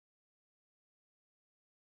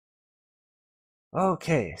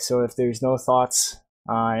 Okay, so if there's no thoughts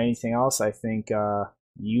on anything else, I think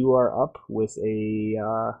you are up with a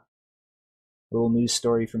little news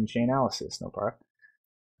story from Chainalysis, Nopara.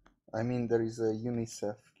 I mean, there is a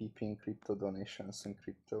UNICEF keeping crypto donations in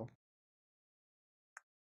crypto.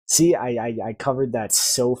 See, I covered that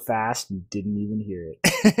so fast you didn't even hear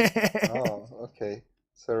it. Oh, okay.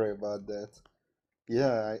 Sorry about that.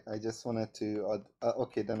 Yeah, I just wanted to add,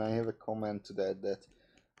 okay, then I have a comment to that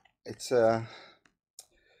it's oh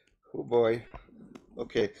boy.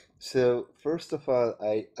 Okay, so first of all,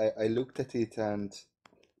 I looked at it and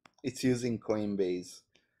it's using Coinbase,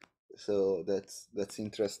 so that's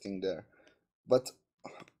interesting there. But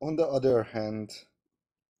on the other hand,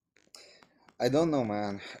 I don't know,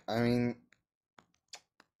 man. I mean,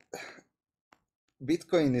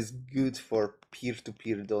 Bitcoin is good for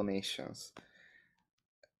peer-to-peer donations,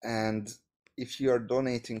 and if you are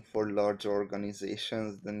donating for large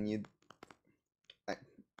organizations, then I,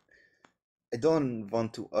 I don't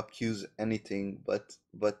want to accuse anything, but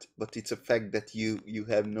it's a fact that you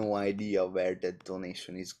have no idea where that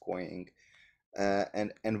donation is going.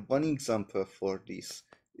 And one example for this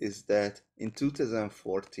is that in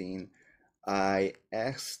 2014, I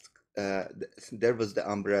asked, there was the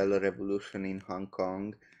umbrella revolution in Hong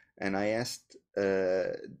Kong, and I asked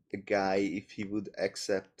the guy if he would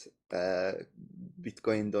accept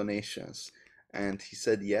Bitcoin donations, and he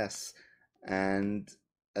said yes. And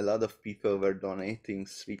a lot of people were donating.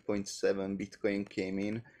 3.7 Bitcoin came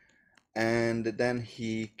in, and then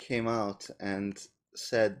he came out and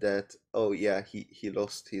said that, oh yeah, he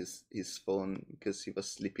lost his phone because he was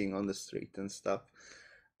sleeping on the street and stuff,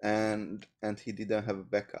 and he didn't have a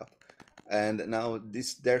backup. And now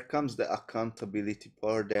there comes the accountability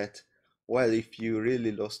part, that, well, if you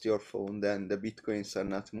really lost your phone, then the bitcoins are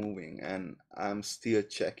not moving. And I'm still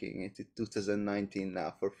checking it. It's 2019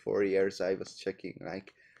 now. For 4 years I was checking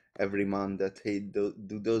like every month that, hey, do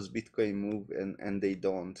those bitcoin move, and they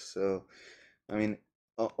don't. So I mean,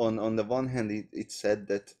 on the one hand, it said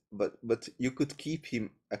that, but you could keep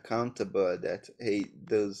him accountable, that, hey,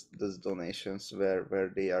 those donations,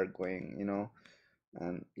 where they are going,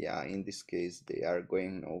 and yeah, in this case they are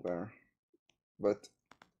going nowhere. But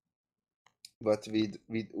with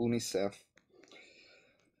UNICEF,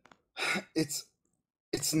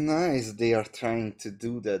 it's nice they are trying to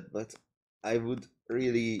do that, but I would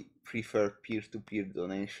really prefer peer-to-peer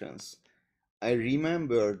donations. I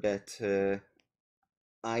remember that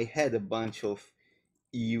I had a bunch of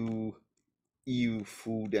EU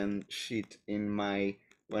food and shit in my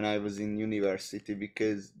when I was in university,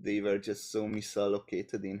 because they were just so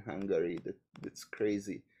misallocated in Hungary. That's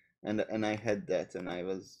crazy. And I had that, and I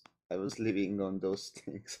was living on those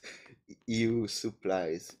things. EU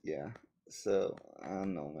supplies, yeah. So I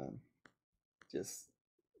don't know, man. Just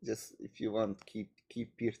if you want, keep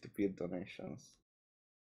peer-to-peer donations.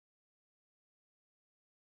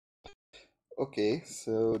 Okay,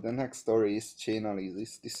 so the next story is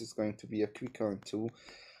Chainalysis. This is going to be a quick one too.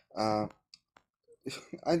 Uh,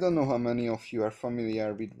 I don't know how many of you are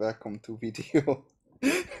familiar with Welcome to Video.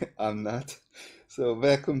 I'm not. So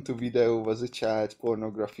Welcome to Video was a child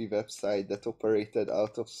pornography website that operated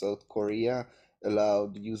out of South Korea,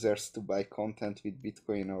 allowed users to buy content with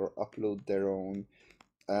Bitcoin or upload their own.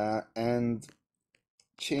 And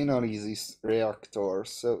Chainalysis reactor.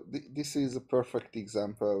 So this is a perfect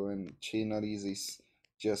example when Chainalysis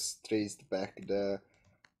just traced back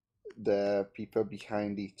the people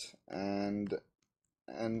behind it, and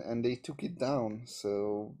they took it down.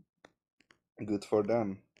 So good for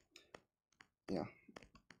them. Yeah,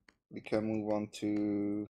 we can move on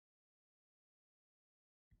to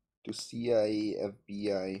CIA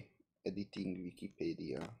FBI editing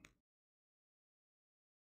Wikipedia.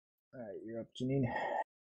 All right, you're up, Janine.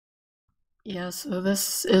 Yeah, so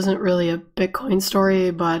this isn't really a Bitcoin story,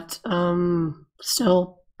 but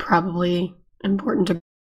still probably important to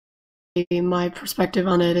be. My perspective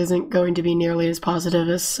on it isn't going to be nearly as positive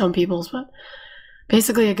as some people's, but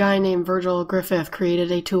basically a guy named Virgil Griffith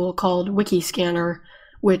created a tool called Wikiscanner,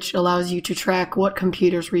 which allows you to track what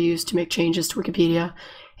computers were used to make changes to Wikipedia.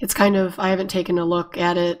 It's kind of, I haven't taken a look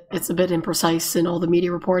at it. It's a bit imprecise in all the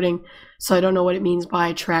media reporting, so I don't know what it means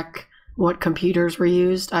by track what computers were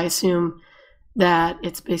used. I assume that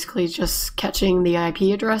it's basically just catching the IP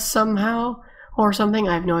address somehow or something.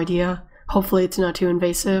 I have no idea. Hopefully it's not too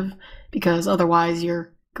invasive, because otherwise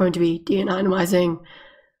you're going to be de-anonymizing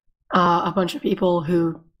a bunch of people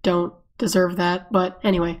who don't deserve that. But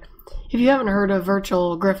anyway, if you haven't heard of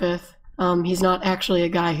Virgil Griffith, he's not actually a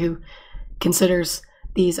guy who considers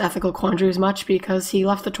these ethical quandaries much, because he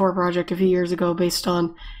left the Tor project a few years ago based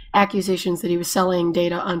on accusations that he was selling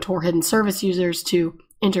data on Tor hidden service users to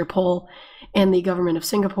Interpol and the government of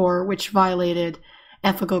Singapore, which violated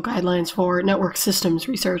ethical guidelines for network systems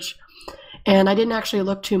research. And I didn't actually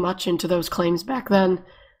look too much into those claims back then.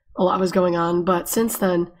 A lot was going on, but since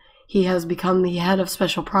then, he has become the head of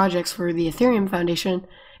special projects for the Ethereum Foundation,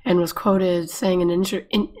 and was quoted saying in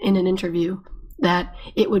an interview that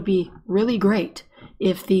it would be really great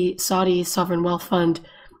if the Saudi Sovereign Wealth Fund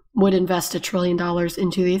would invest $1 trillion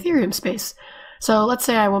into the Ethereum space. So let's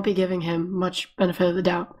say I won't be giving him much benefit of the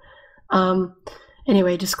doubt.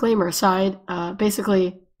 Anyway, disclaimer aside,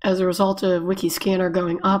 basically, as a result of Wikiscanner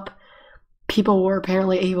going up, people were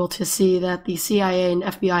apparently able to see that the CIA and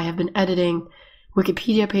FBI have been editing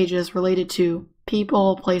Wikipedia pages related to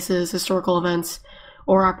people, places, historical events,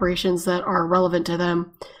 or operations that are relevant to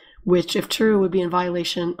them, which, if true, would be in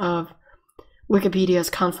violation of Wikipedia's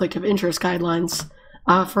conflict of interest guidelines.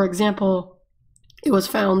 For example, it was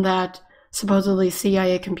found that supposedly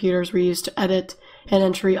CIA computers were used to edit an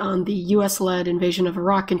entry on the US-led invasion of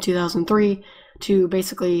Iraq in 2003 to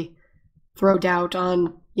basically throw doubt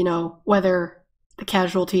on, whether the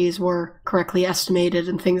casualties were correctly estimated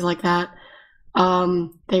and things like that.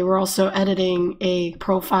 They were also editing a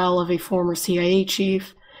profile of a former CIA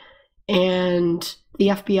chief, and the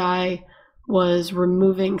FBI was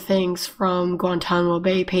removing things from Guantanamo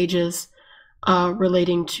Bay pages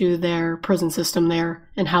relating to their prison system there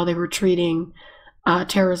and how they were treating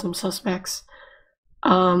terrorism suspects.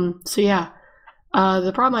 So yeah,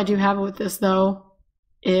 the problem I do have with this though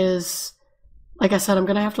is, like I said, I'm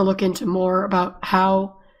gonna have to look into more about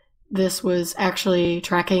how this was actually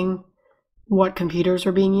tracking what computers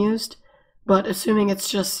were being used. But assuming it's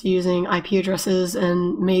just using IP addresses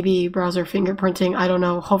and maybe browser fingerprinting, I don't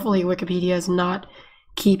know. Hopefully, Wikipedia is not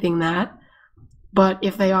keeping that. But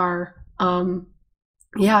if they are,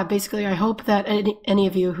 yeah, basically, I hope that any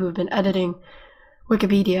of you who have been editing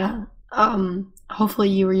Wikipedia, hopefully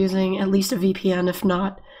you were using at least a VPN, if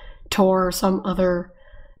not Tor or some other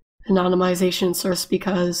anonymization source,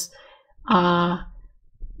 because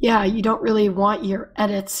yeah, you don't really want your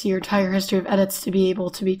edits, your entire history of edits, to be able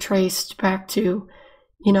to be traced back to,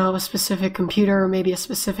 a specific computer or maybe a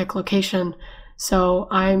specific location. So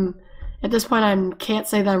at this point, I can't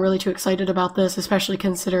say that I'm really too excited about this, especially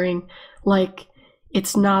considering,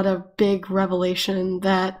 it's not a big revelation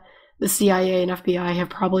that the CIA and FBI have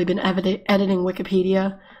probably been editing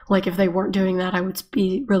Wikipedia. If they weren't doing that, I would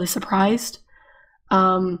be really surprised.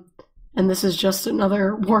 And this is just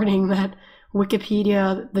another warning that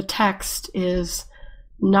Wikipedia, the text, is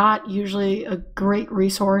not usually a great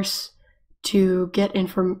resource to get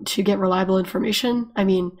reliable information. I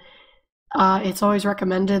mean, it's always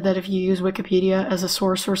recommended that if you use Wikipedia as a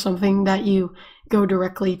source for something, that you go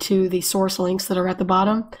directly to the source links that are at the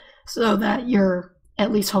bottom, so that you're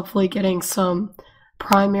at least hopefully getting some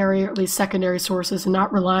primary or at least secondary sources and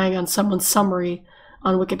not relying on someone's summary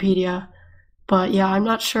on Wikipedia. But yeah, I'm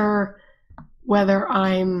not sure whether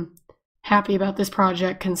I'm happy about this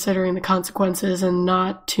project considering the consequences and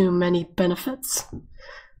not too many benefits.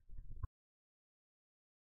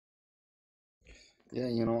 Yeah,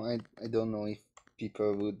 I don't know if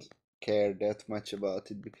people would care that much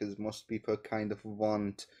about it, because most people kind of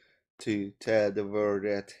want to tell the world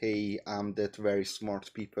that, hey, I'm that very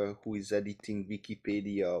smart people who is editing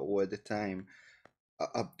Wikipedia all the time.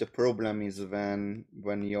 The problem is when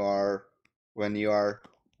you are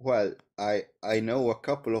well, I know a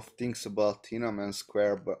couple of things about Tiananmen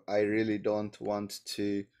Square, but I really don't want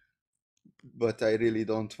to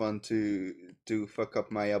fuck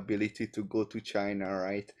up my ability to go to China,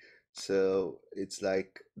 right? So it's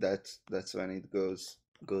like that's when it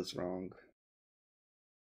goes wrong.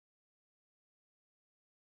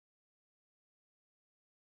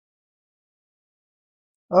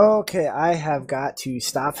 Okay, I have got to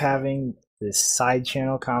stop having this side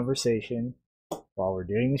channel conversation while we're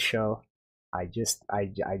doing the show. I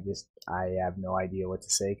have no idea what to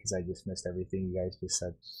say because I just missed everything you guys just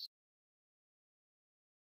said.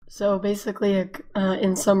 So basically,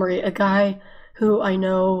 in summary, a guy who I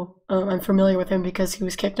know, I'm familiar with him because he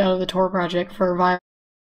was kicked out of the Tor project for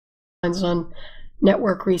violence on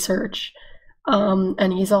network research.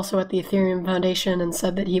 And he's also at the Ethereum Foundation and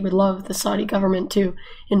said that he would love the Saudi government to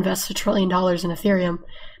invest $1 trillion in Ethereum.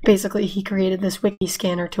 Basically, he created this wiki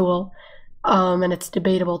scanner tool, and it's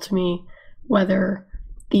debatable to me whether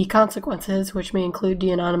the consequences, which may include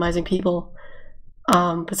de-anonymizing people,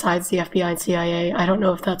 besides the FBI and CIA, I don't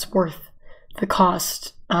know if that's worth the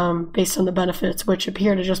cost, based on the benefits, which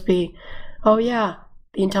appear to just be, oh yeah,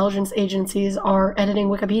 the intelligence agencies are editing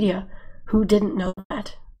Wikipedia. Who didn't know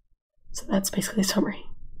that? So that's basically a summary.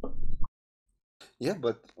 Yeah,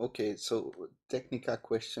 but okay, so technical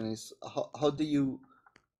question is, how do you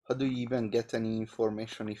even get any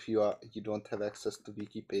information if you don't have access to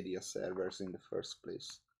Wikipedia servers in the first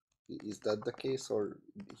place? Is that the case, or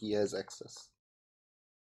he has access?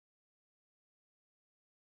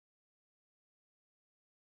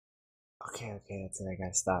 Okay, that's it. I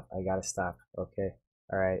gotta stop. Okay,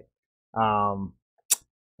 all right. Um,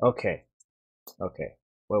 okay, okay.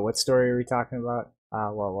 Well, what story are we talking about?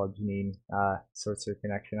 While Janine sorts her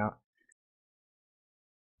connection out.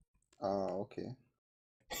 Okay.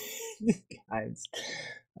 Guys,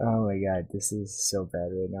 oh my god, this is so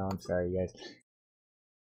bad right now. I'm sorry, guys.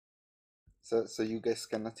 So you guys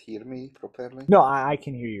cannot hear me properly? No, I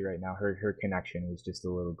can hear you right now. Her connection was just a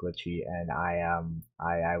little glitchy, and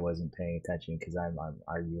I wasn't paying attention because I'm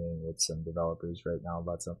arguing with some developers right now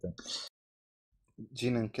about something.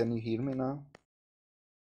 Jinan, can you hear me now?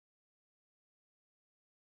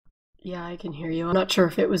 Yeah, I can hear you. I'm not sure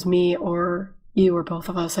if it was me or you or both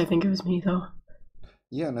of us. I think it was me, though.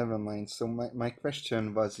 Yeah, never mind. So my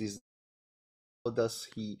question was, is how does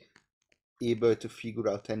he able to figure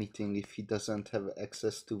out anything if he doesn't have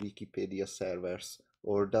access to Wikipedia servers?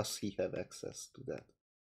 or does he have access to that?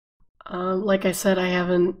 Like I said, I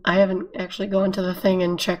haven't actually gone to the thing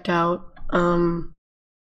and checked out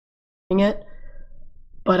it,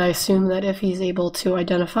 but I assume that if he's able to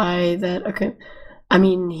identify that, okay, I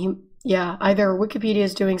mean, either Wikipedia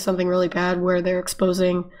is doing something really bad where they're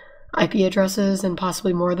exposing IP addresses and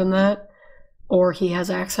possibly more than that, or he has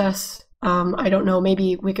access. I don't know,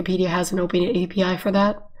 maybe Wikipedia has an open API for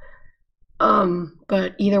that.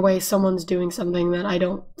 But either way, someone's doing something that I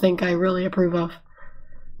don't think I really approve of.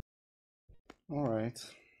 All right.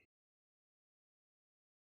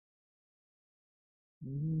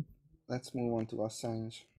 Let's move on to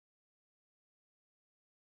Assange.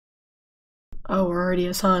 Oh, we're already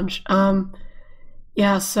Assange.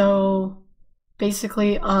 Yeah, so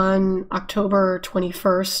basically on October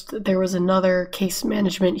 21st, there was another case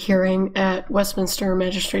management hearing at Westminster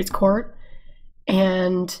Magistrates Court,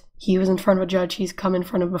 and he was in front of a judge he's come in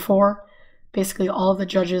front of before. Basically, all of the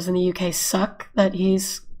judges in the UK suck that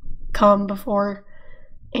he's come before,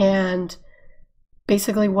 and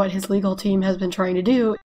basically what his legal team has been trying to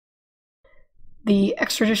do, the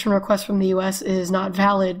extradition request from the US is not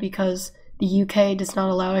valid because the UK does not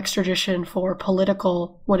allow extradition for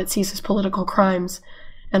what it sees as political crimes.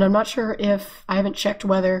 And I'm not sure I haven't checked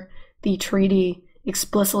whether the treaty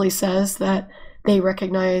explicitly says that they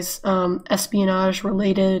recognize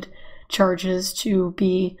espionage-related charges to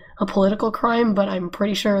be a political crime, but I'm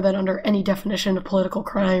pretty sure that under any definition of political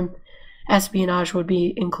crime, espionage would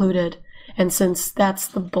be included. And since that's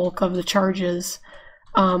the bulk of the charges,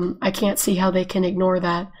 I can't see how they can ignore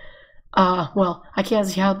that. I can't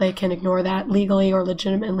see how they can ignore that legally or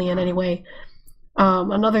legitimately in any way.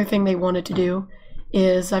 Another thing they wanted to do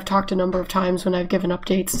is, I've talked a number of times when I've given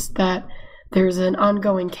updates that there's an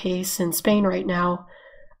ongoing case in Spain right now,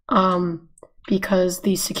 because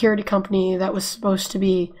the security company that was supposed to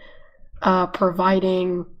be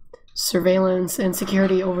providing surveillance and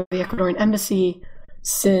security over the Ecuadorian embassy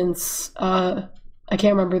since, I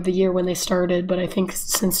can't remember the year when they started, but I think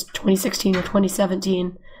since 2016 or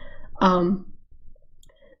 2017,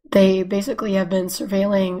 they basically have been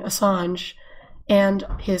surveilling Assange and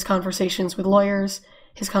his conversations with lawyers,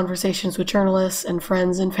 his conversations with journalists and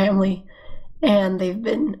friends and family, and they've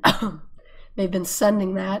been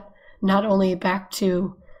sending that not only back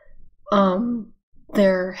to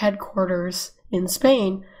their headquarters in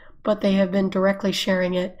Spain, but they have been directly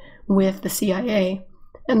sharing it with the CIA.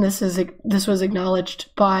 And this was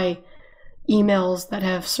acknowledged by emails that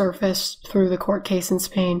have surfaced through the court case in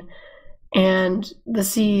Spain. And the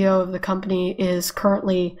CEO of the company is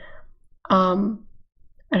currently, I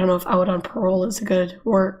don't know if out on parole is a good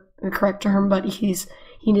or the correct term, but he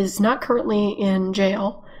is not currently in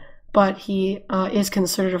jail, but he is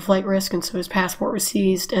considered a flight risk, and so his passport was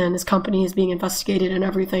seized, and his company is being investigated and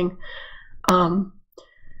everything.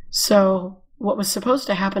 So what was supposed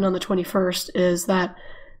to happen on the 21st is that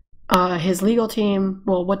his legal team,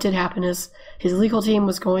 what did happen is his legal team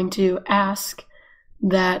was going to ask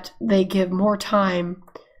that they give more time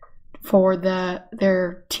for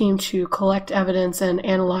their team to collect evidence and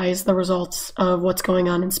analyze the results of what's going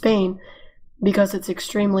on in Spain, because it's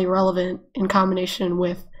extremely relevant in combination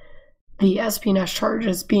with the espionage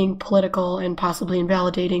charges being political and possibly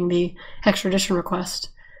invalidating the extradition request.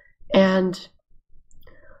 And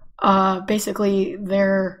basically,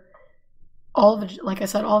 like I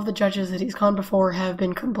said, all of the judges that he's gone before have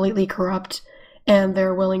been completely corrupt, and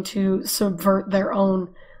they're willing to subvert their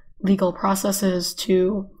own legal processes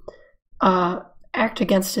to act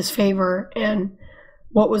against his favor. And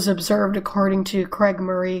what was observed, according to Craig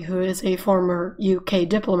Murray, who is a former UK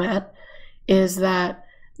diplomat, is that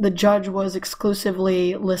the judge was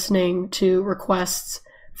exclusively listening to requests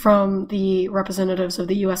from the representatives of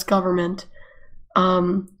the US government,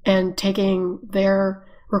 and taking their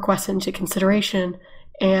requests into consideration,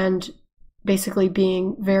 and basically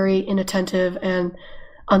being very inattentive and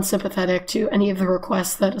unsympathetic to any of the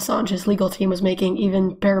requests that Assange's legal team was making,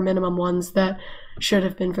 even bare minimum ones that should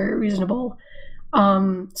have been very reasonable.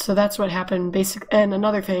 So that's what happened. And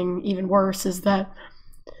another thing, even worse, is that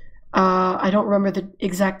I don't remember the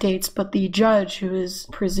exact dates, but the judge who is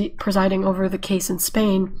presiding over the case in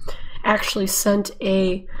Spain actually sent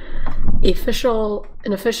an official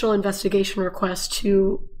investigation request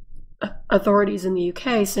to authorities in the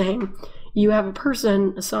UK saying, you have a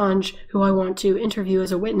person, Assange, who I want to interview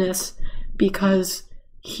as a witness because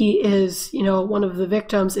he is, one of the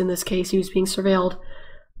victims in this case. He was being surveilled,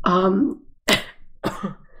 and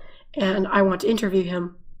I want to interview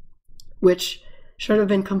him, which should have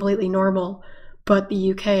been completely normal, but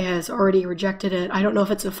the UK has already rejected it. I don't know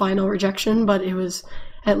if it's a final rejection, but it was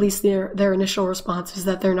at least their initial response is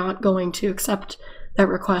that they're not going to accept that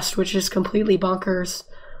request, which is completely bonkers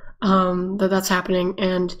that's happening.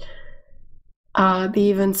 And the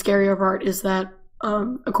even scarier part is that,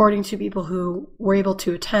 according to people who were able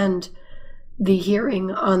to attend the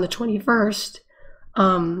hearing on the 21st,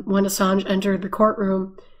 when Assange entered the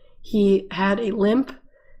courtroom, he had a limp,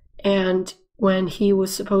 and when he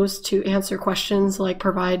was supposed to answer questions like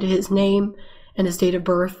provide his name and his date of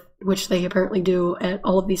birth, which they apparently do at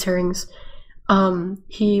all of these hearings,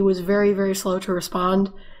 he was very, very slow to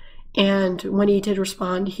respond. And when he did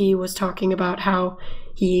respond, he was talking about how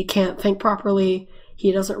he can't think properly,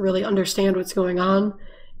 he doesn't really understand what's going on,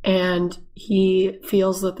 and he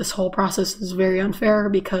feels that this whole process is very unfair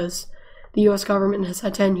because the US government has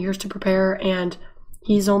had 10 years to prepare, and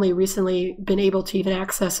he's only recently been able to even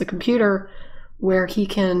access a computer where he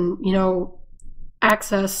can,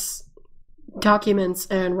 access documents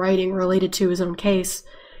and writing related to his own case.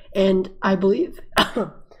 And I believe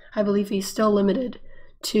he's still limited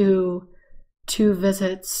to 2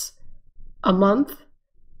 visits a month.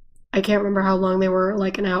 I can't remember how long they were,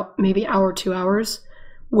 like maybe hour, 2 hours,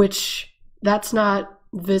 which that's not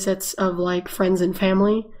visits of like friends and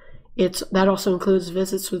family. That also includes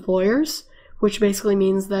visits with lawyers, which basically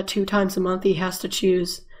means that 2 times a month he has to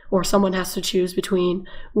choose, or someone has to choose between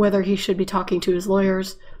whether he should be talking to his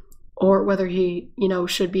lawyers or whether he,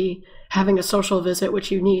 should be having a social visit, which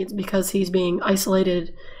he needs because he's being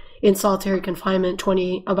isolated in solitary confinement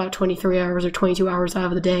about 23 hours or 22 hours out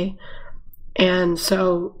of the day. And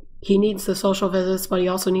so he needs the social visits, but he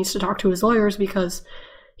also needs to talk to his lawyers because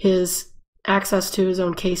his access to his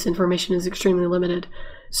own case information is extremely limited.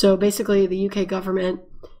 So basically, the UK government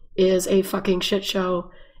is a fucking shit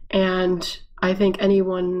show, and I think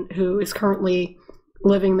anyone who is currently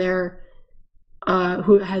living there,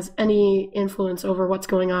 who has any influence over what's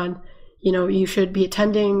going on, you should be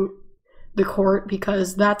attending the court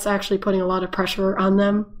because that's actually putting a lot of pressure on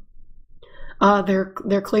them.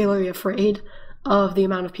 They're clearly afraid of the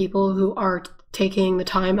amount of people who are taking the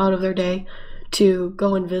time out of their day to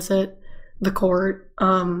go and visit the court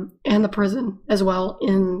and the prison as well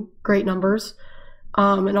in great numbers.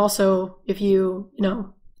 And also, if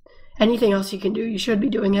anything else you can do, you should be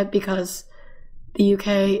doing it because the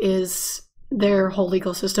UK their whole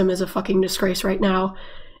legal system is a fucking disgrace right now.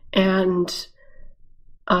 And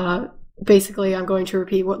basically, I'm going to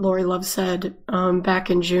repeat what Lori Love said back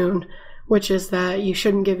in June, which is that you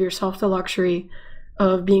shouldn't give yourself the luxury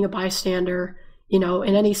of being a bystander. In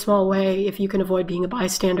any small way, if you can avoid being a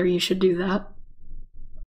bystander, you should do that.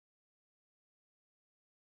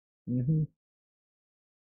 Mm-hmm.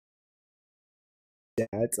 Yeah,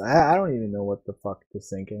 I don't even know what the fuck to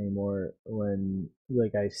think anymore when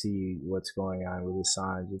I see what's going on with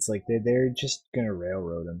Assange. It's like they're just gonna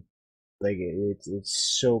railroad him. Like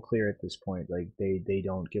it's so clear at this point. Like they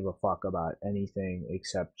don't give a fuck about anything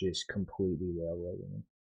except just completely railroading him.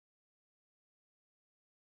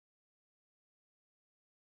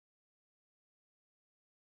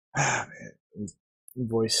 Ah man,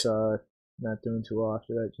 voice not doing too well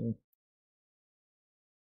after that, Gene.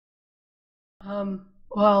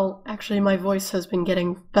 Well, actually, my voice has been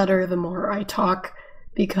getting better the more I talk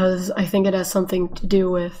because I think it has something to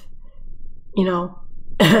do with,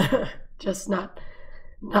 just not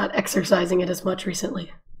exercising it as much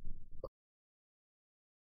recently.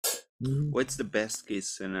 What's the best case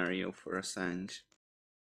scenario for Assange?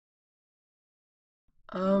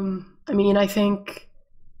 I think,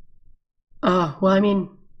 I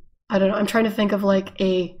don't know. I'm trying to think of like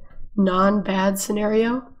a non-bad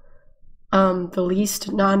scenario. The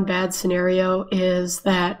least non-bad scenario is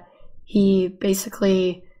that he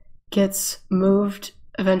basically gets moved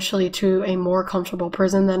eventually to a more comfortable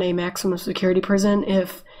prison than a maximum security prison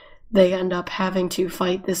if they end up having to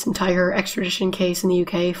fight this entire extradition case in the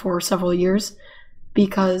UK for several years,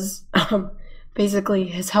 because basically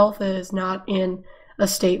his health is not in a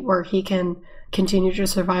state where he can continue to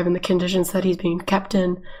survive in the conditions that he's being kept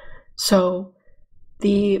in. So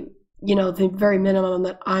the very minimum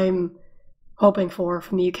that I'm hoping for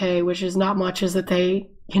from the UK, which is not much, is that they,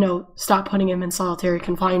 stop putting him in solitary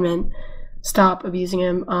confinement, stop abusing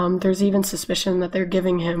him. There's even suspicion that they're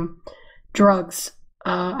giving him drugs.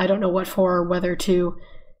 I don't know what for, whether to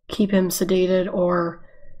keep him sedated or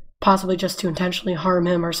possibly just to intentionally harm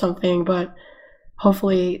him or something, but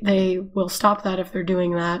hopefully they will stop that if they're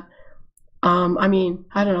doing that. I don't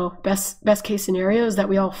know, best case scenario is that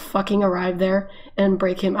we all fucking arrive there and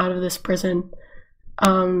break him out of this prison.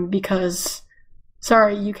 Because,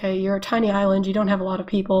 sorry, UK, you're a tiny island, you don't have a lot of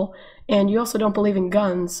people, and you also don't believe in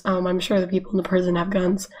guns. I'm sure the people in the prison have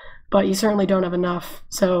guns, but you certainly don't have enough.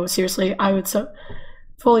 So seriously, I would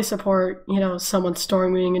fully support, someone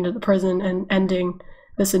storming into the prison and ending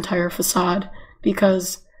this entire facade,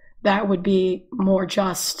 because that would be more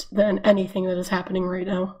just than anything that is happening right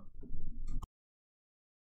now.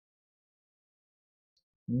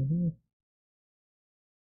 Mm-hmm.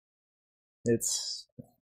 It's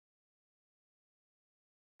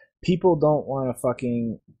people don't want to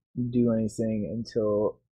fucking do anything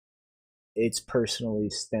until it's personally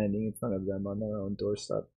standing in front of them on their own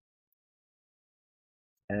doorstep,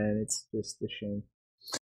 and it's just a shame.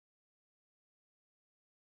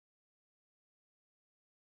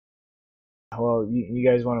 Well, you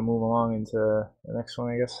guys want to move along into the next one,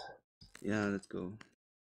 I guess. Yeah, let's go.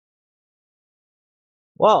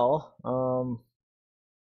 Well,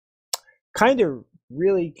 kind of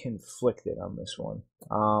really conflicted on this one.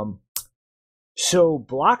 So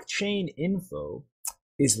Blockchain Info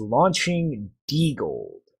is launching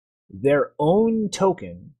D-Gold, their own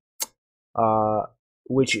token, uh,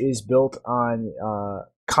 which is built on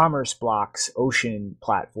Commerce Block's Ocean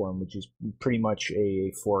platform, which is pretty much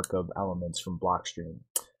a fork of elements from Blockstream.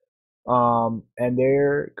 And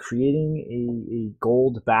they're creating a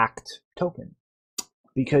gold-backed token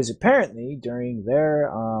because apparently during their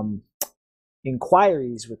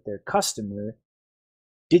inquiries with their customer,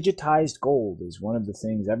 digitized gold is one of the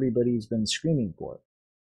things everybody's been screaming for.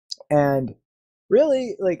 And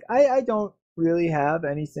really, like, I don't really have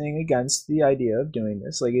anything against the idea of doing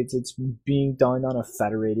this. Like, it's being done on a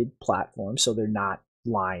federated platform, so they're not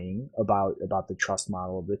lying about the trust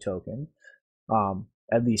model of the token,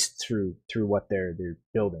 at least through what they're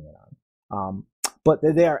building it on. But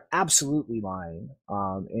they are absolutely lying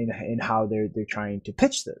in how they're trying to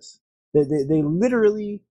pitch this. They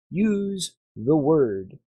literally use the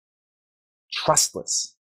word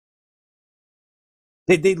trustless.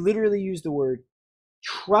 They literally use the word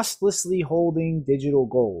trustlessly holding digital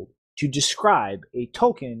gold to describe a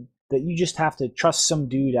token that you just have to trust some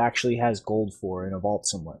dude actually has gold for in a vault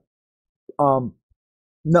somewhere.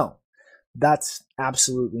 No, that's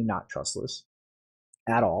absolutely not trustless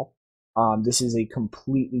at all. This is a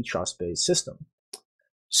completely trust-based system.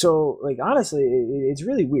 So, like, honestly, it's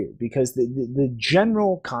really weird because the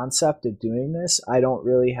general concept of doing this, I don't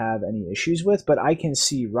really have any issues with, but I can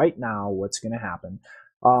see right now what's going to happen.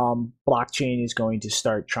 Blockchain is going to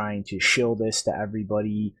start trying to shill this to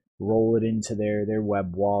everybody, roll it into their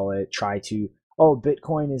web wallet, try to, oh,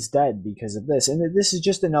 Bitcoin is dead because of this. And this is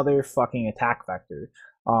just another fucking attack vector.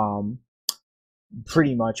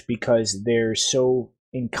 Pretty much because they're so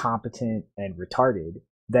incompetent and retarded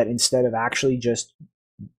that instead of actually just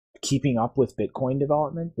keeping up with Bitcoin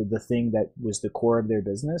development, the thing that was the core of their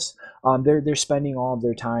business, they're spending all of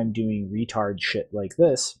their time doing retard shit like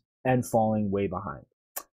this and falling way behind.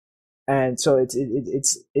 And so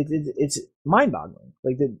it's mind-boggling.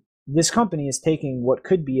 Like this company is taking what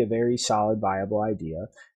could be a very solid, viable idea,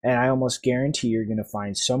 and I almost guarantee you're going to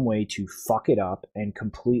find some way to fuck it up and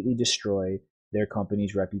completely destroy their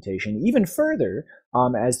company's reputation even further,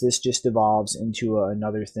 as this just evolves into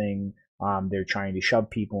another thing they're trying to shove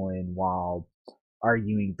people in while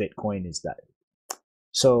arguing Bitcoin is dead.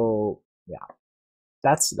 So yeah,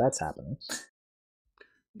 that's happening.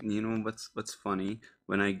 You know what's funny?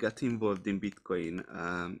 When I got involved in Bitcoin,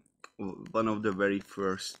 one of the very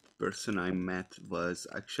first person I met was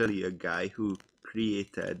actually a guy who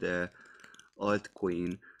created a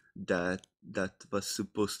altcoin that was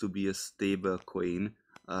supposed to be a stable coin.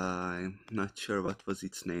 I'm not sure what was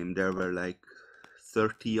its name. There were like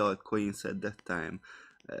 30 altcoins at that time.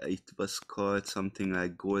 It was called something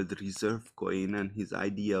like Gold Reserve Coin, and his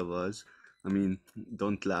idea was, I mean,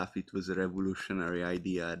 don't laugh, it was a revolutionary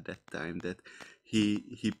idea at that time, that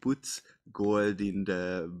he puts gold in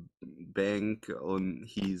the bank on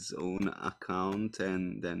his own account,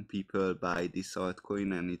 and then people buy this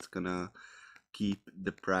altcoin and it's gonna keep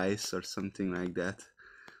the price or something like that.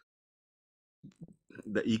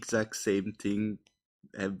 The exact same thing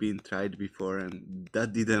have been tried before and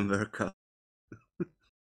that didn't work out.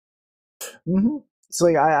 Mm-hmm. So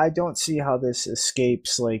like I don't see how this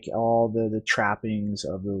escapes like all the trappings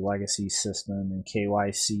of the legacy system and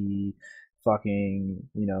KYC fucking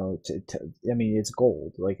I mean it's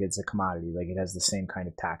gold, like it's a commodity, like it has the same kind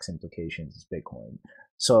of tax implications as Bitcoin.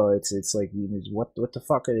 So it's like what the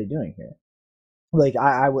fuck are they doing here? Like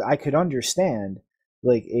I could understand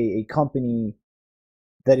like a company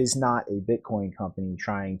that is not a Bitcoin company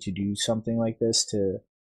trying to do something like this to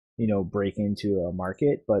break into a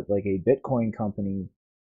market, but like a Bitcoin company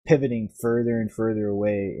pivoting further and further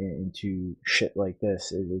away into shit like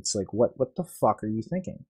this, it's like what the fuck are you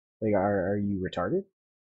thinking? Like are you retarded?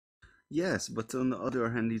 Yes, but on the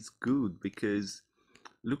other hand, it's good because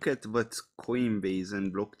Look at what Coinbase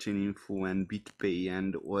and Blockchain Info and BitPay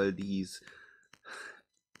and all these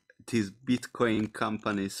Bitcoin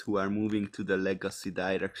companies who are moving to the legacy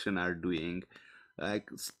direction are doing, like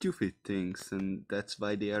stupid things, and that's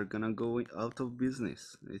why they are gonna go out of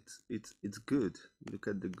business. It's good. Look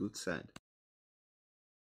at the good side.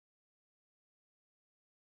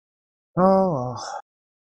 Oh,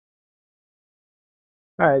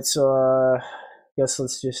 all right. So, guess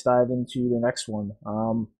let's just dive into the next one.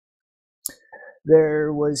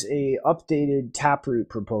 There was a updated Taproot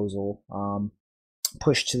proposal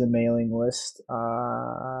pushed to the mailing list.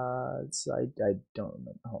 I don't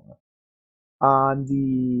remember. Hold on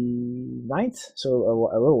the 9th, so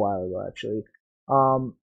a little while ago actually.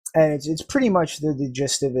 And it's pretty much the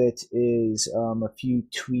gist of it is a few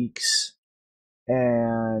tweaks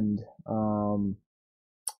and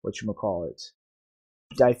whatchamacallit.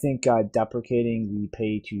 I think deprecating the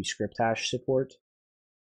pay to script hash support.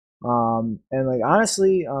 And like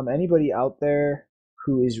honestly, anybody out there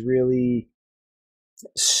who is really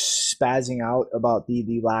spazzing out about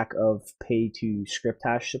the lack of pay to script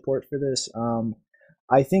hash support for this,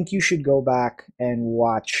 I think you should go back and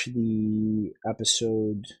watch the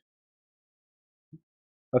episode.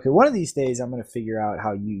 Okay, one of these days I'm gonna figure out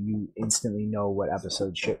how you instantly know what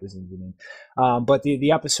episode shit was in. But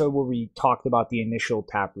the episode where we talked about the initial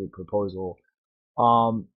Taproot proposal,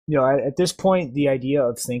 at this point, the idea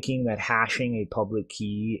of thinking that hashing a public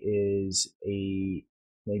key is a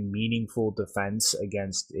meaningful defense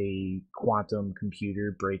against a quantum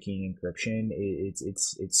computer breaking encryption,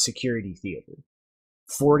 it's security theater.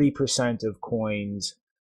 40% of coins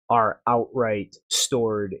are outright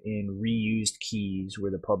stored in reused keys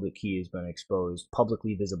where the public key has been exposed,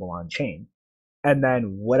 publicly visible on chain. And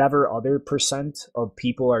then whatever other percent of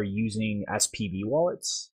people are using SPV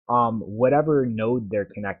wallets, whatever node they're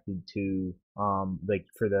connected to, like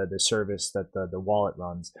for the service that the wallet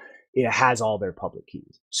runs, it has all their public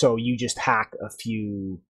keys. So you just hack a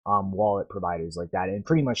few wallet providers like that, and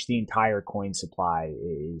pretty much the entire coin supply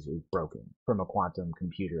is broken from a quantum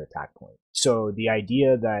computer attack point. So the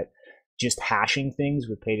idea that just hashing things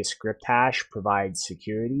with pay to script hash provides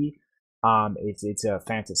security, it's a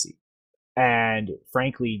fantasy. And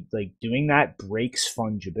frankly, like doing that breaks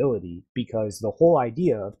fungibility because the whole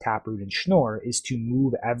idea of Taproot and Schnorr is to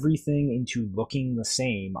move everything into looking the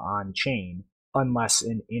same on chain unless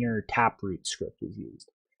an inner Taproot script is used.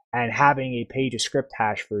 And having a pay to script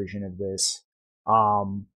hash version of this,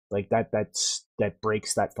 like that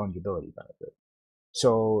breaks that fungibility benefit.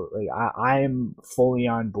 So like I'm fully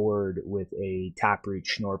on board with a Taproot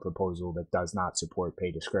Schnorr proposal that does not support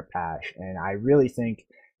pay to script hash, and I really think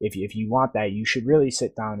if you want that, you should really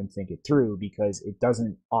sit down and think it through because it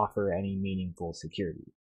doesn't offer any meaningful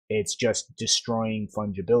security. It's just destroying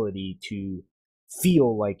fungibility to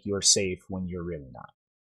feel like you're safe when you're really not.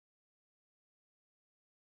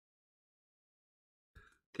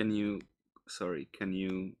 Can you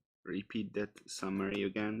repeat that summary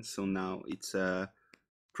again? So now it's a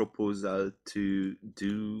proposal to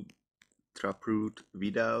do Taproot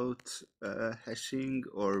without hashing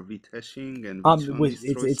or with hashing, and which one With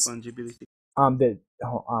destroys it's fungibility? the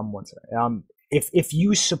one second. If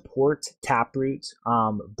you support Taproot,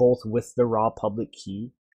 both with the raw public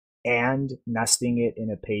key and nesting it in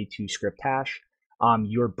a pay to script hash,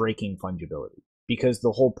 you're breaking fungibility. Because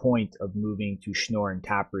the whole point of moving to Schnorr and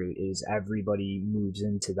Taproot is everybody moves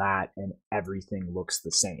into that and everything looks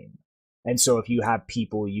the same. And so if you have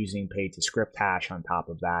people using pay to script hash on top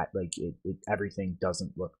of that, like everything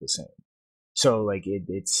doesn't look the same. So like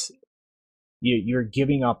it's you're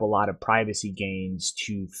giving up a lot of privacy gains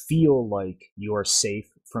to feel like you're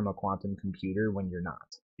safe from a quantum computer when you're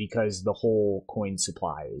not, because the whole coin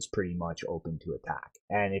supply is pretty much open to attack.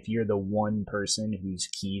 And if you're the one person whose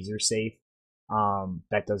keys are safe,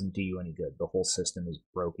 that doesn't do you any good. The whole system is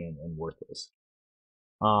broken and worthless.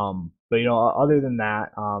 But other than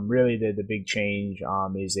that, really the big change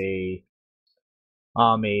is a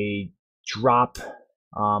drop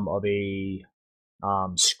of a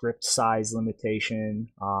script size limitation,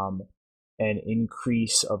 an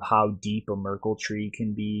increase of how deep a Merkle tree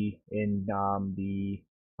can be in the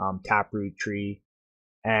Taproot tree,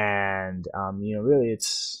 and really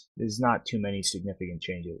there's not too many significant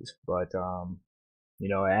changes, but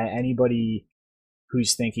anybody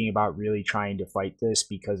who's thinking about really trying to fight this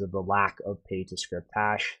because of the lack of pay to script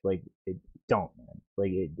hash, like don't, man.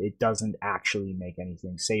 Like it doesn't actually make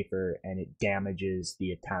anything safer, and it damages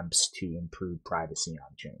the attempts to improve privacy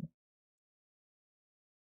on chain.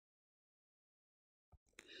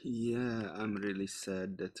 Yeah, I'm really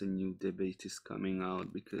sad that a new debate is coming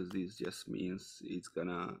out because this just means it's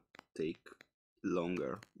gonna take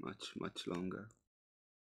longer, much longer.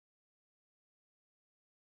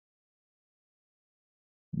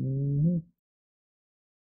 Mm-hmm.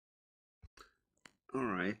 All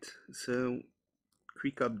right, so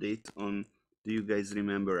quick update on, do you guys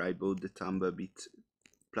remember I bought the TumbeBit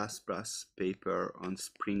plus paper on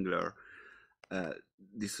Springler?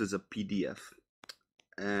 This was a PDF,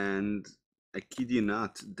 and I kid you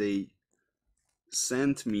not, they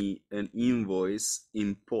sent me an invoice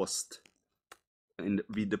in post and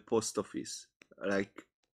with the post office. Like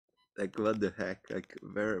what the heck? Like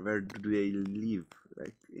where do they live?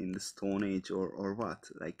 Like in the Stone Age or what?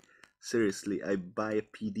 Like seriously, I buy a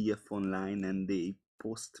PDF online and they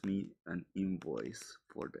post me an invoice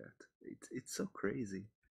for that. It's so crazy.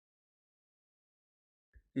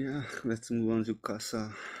 Yeah, let's move on to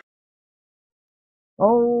Casa.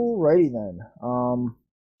 Alrighty then.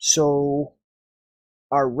 So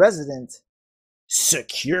our resident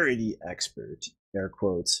security expert, air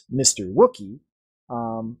quotes, Mr. Wookie,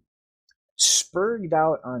 spurred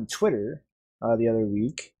out on Twitter the other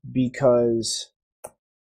week because,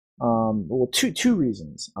 well, two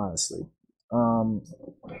reasons, honestly.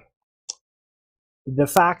 The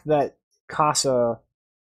fact that Casa,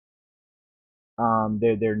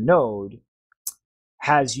 their node,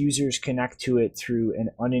 has users connect to it through an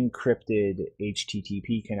unencrypted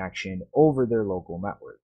HTTP connection over their local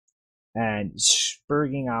network, and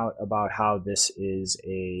spurging out about how this is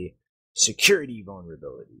a security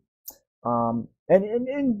vulnerability. And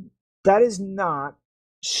that is not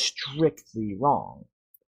strictly wrong,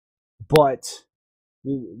 but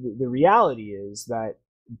the reality is that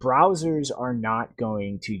browsers are not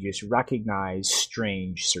going to just recognize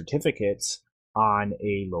strange certificates on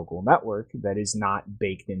a local network that is not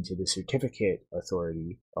baked into the certificate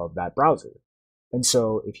authority of that browser. And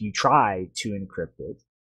so if you try to encrypt it,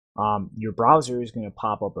 your browser is going to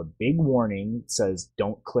pop up a big warning that says,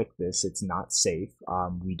 don't click this, it's not safe,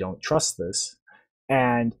 we don't trust this.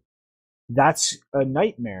 And that's a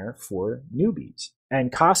nightmare for newbies.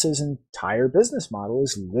 And Casa's entire business model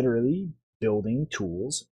is literally building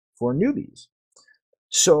tools for newbies.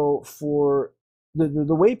 So for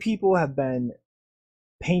the way people have been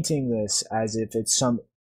painting this as if it's some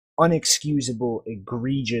unexcusable,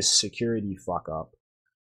 egregious security fuck up,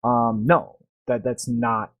 no, that's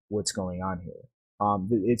not what's going on here.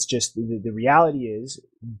 It's just the reality is,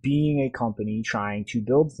 being a company trying to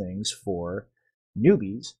build things for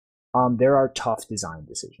newbies, there are tough design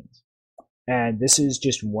decisions. And this is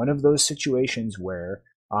just one of those situations where,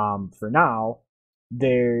 for now,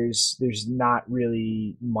 there's not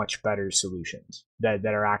really much better solutions that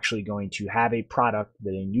are actually going to have a product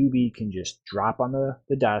that a newbie can just drop on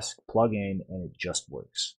the desk, plug in, and it just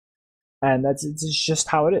works. And it's just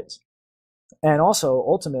how it is. And also,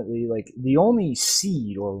 ultimately, like, the only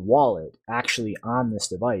seed or wallet actually on this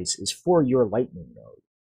device is for your Lightning node,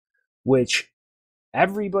 which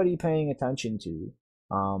everybody paying attention to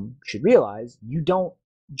should realize you don't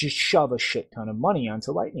just shove a shit ton of money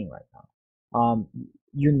onto Lightning right now.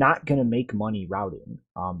 You're not going to make money routing.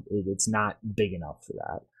 It's not big enough for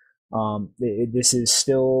that. This is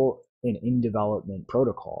still an in development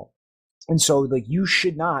protocol. And so, like, you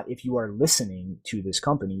should not, if you are listening to this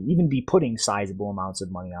company, even be putting sizable amounts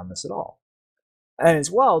of money on this at all. And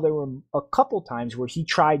as well, there were a couple times where he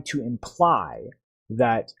tried to imply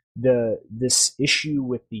that this issue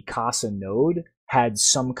with the Casa node had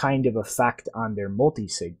some kind of effect on their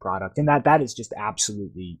multi-sig product, and that is just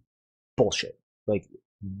absolutely bullshit. Like,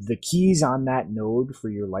 the keys on that node for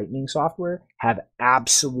your Lightning software have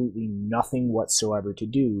absolutely nothing whatsoever to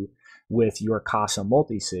do with your Casa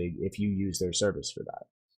multisig if you use their service for that.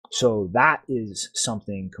 So that is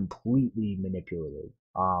something completely manipulative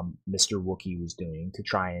Mr. Wookie was doing to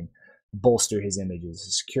try and bolster his image as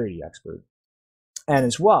a security expert. And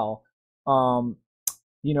as well, there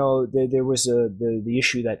was the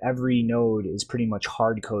issue that every node is pretty much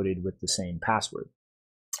hard coded with the same password,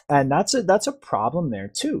 and that's a problem there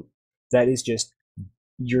too. That is just,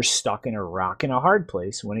 you're stuck in a rock and a hard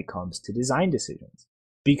place when it comes to design decisions,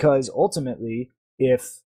 because ultimately,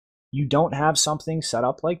 if you don't have something set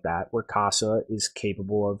up like that where Casa is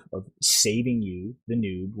capable of saving you, the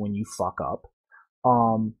noob, when you fuck up,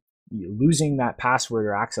 losing that password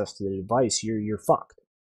or access to the device, you're fucked.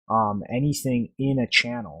 Anything in a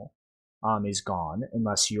channel is gone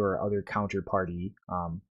unless your other counterparty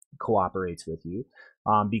cooperates with you,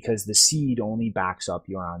 because the seed only backs up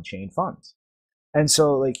your on-chain funds. And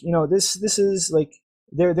so, like, this is like,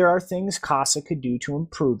 there are things Casa could do to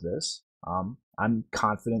improve this. I'm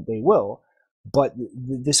confident they will, but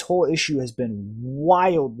this whole issue has been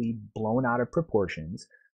wildly blown out of proportions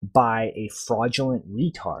by a fraudulent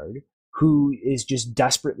retard who is just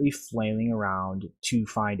desperately flailing around to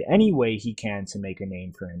find any way he can to make a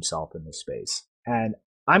name for himself in this space. And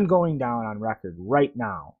I'm going down on record right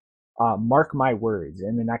now. Mark my words,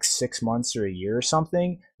 in the next 6 months or a year or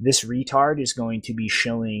something, this retard is going to be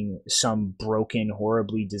shilling some broken,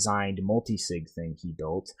 horribly designed multi-sig thing he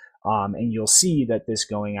built. And you'll see that this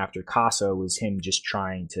going after Casa was him just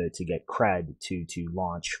trying to get cred to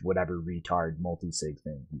launch whatever retard multi-sig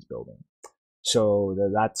thing he's building. So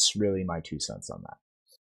that's really my 2 cents on that.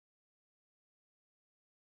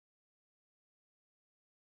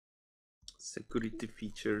 Security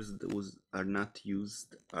features those are not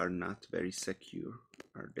used are not very secure,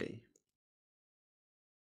 are they?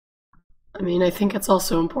 I mean, I think it's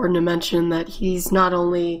also important to mention that he's not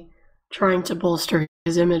only trying to bolster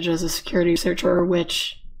his image as a security researcher,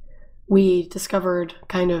 which we discovered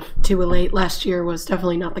kind of too late last year was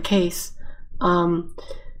definitely not the case.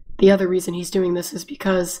 The other reason he's doing this is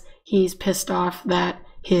because he's pissed off that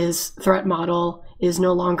his threat model is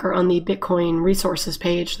no longer on the Bitcoin resources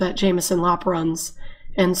page that Jameson Lopp runs.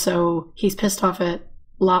 And so he's pissed off at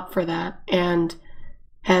Lopp for that and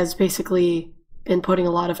has basically been putting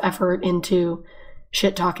a lot of effort into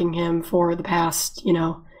shit-talking him for the past,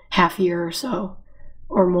 half year or so,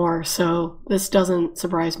 or more. So this doesn't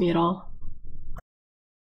surprise me at all.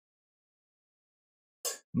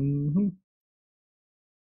 Mm-hmm.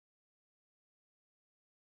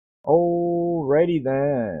 Alrighty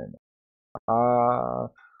then.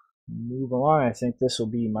 Move along. I think this will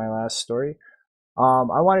be my last story.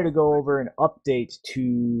 I wanted to go over an update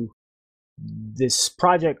to this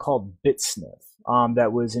project called BitSniff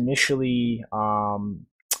that was initially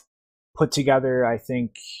put together, I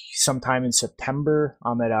think, sometime in September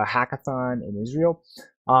at a hackathon in Israel.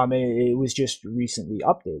 It was just recently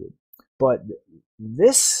updated. But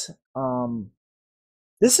this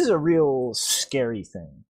is a real scary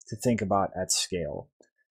thing to think about at scale.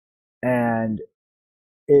 And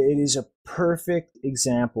it is a perfect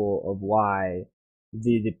example of why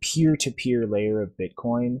the peer-to-peer layer of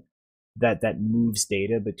Bitcoin that moves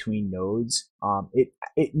data between nodes,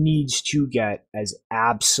 it needs to get as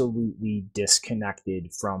absolutely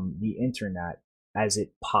disconnected from the internet as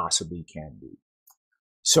it possibly can be.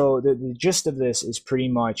 So the gist of this is pretty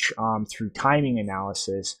much through timing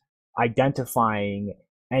analysis, identifying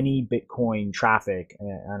any Bitcoin traffic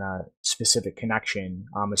on a specific connection,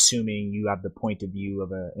 assuming you have the point of view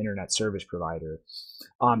of an internet service provider,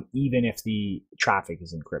 even if the traffic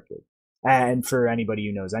is encrypted. And for anybody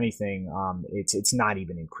who knows anything, it's not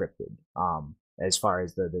even encrypted as far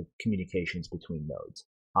as the communications between nodes.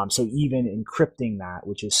 So even encrypting that,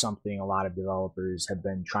 which is something a lot of developers have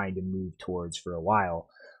been trying to move towards for a while,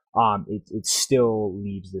 it still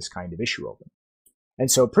leaves this kind of issue open. And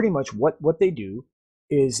so pretty much what they do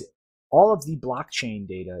is all of the blockchain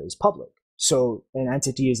data is public. So an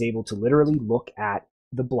entity is able to literally look at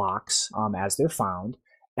the blocks as they're found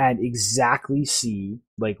and exactly see,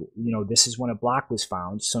 this is when a block was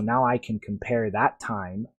found. So now I can compare that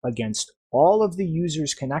time against all of the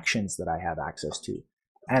users' connections that I have access to.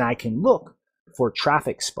 And I can look for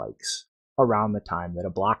traffic spikes around the time that a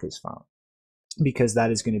block is found, because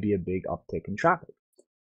that is going to be a big uptick in traffic.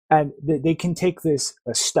 And they can take this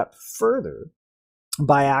a step further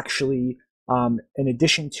by actually, in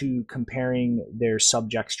addition to comparing their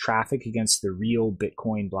subjects' traffic against the real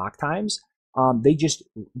Bitcoin block times, they just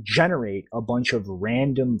generate a bunch of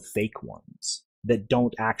random fake ones that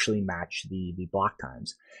don't actually match the block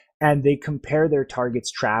times. And they compare their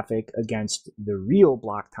target's traffic against the real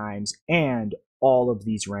block times and all of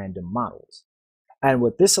these random models. And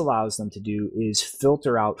what this allows them to do is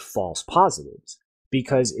filter out false positives.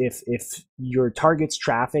 Because if your target's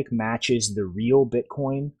traffic matches the real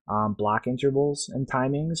Bitcoin block intervals and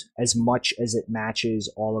timings as much as it matches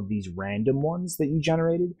all of these random ones that you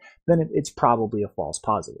generated, then it's probably a false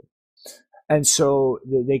positive. And so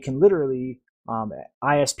they can literally,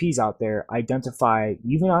 ISPs out there, identify,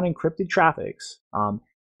 even on encrypted traffics,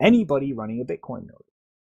 anybody running a Bitcoin node.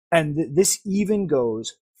 And this even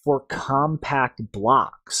goes for compact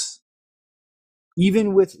blocks.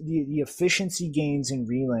 Even with the efficiency gains in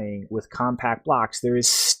relaying with compact blocks, there is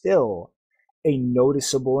still a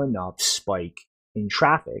noticeable enough spike in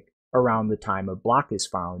traffic around the time a block is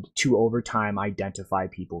found to over time identify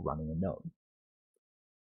people running a node.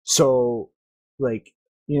 So,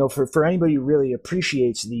 for anybody who really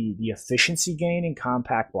appreciates the efficiency gain in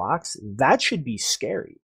compact blocks, that should be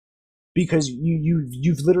scary. Because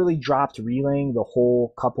you've literally dropped relaying the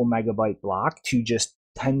whole couple megabyte block to just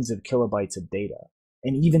tens of kilobytes of data.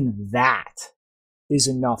 And even that is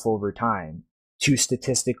enough over time to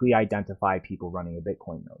statistically identify people running a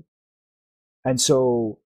Bitcoin node. And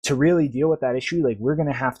so to really deal with that issue, like we're going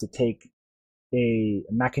to have to take a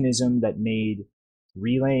mechanism that made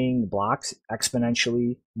relaying blocks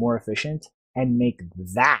exponentially more efficient and make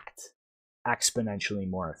that exponentially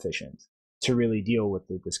more efficient to really deal with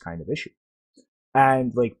this kind of issue.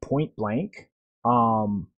 And like point blank,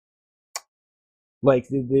 like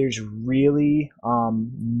there's really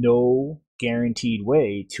no guaranteed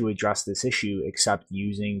way to address this issue except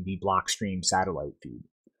using the Blockstream satellite feed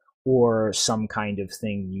or some kind of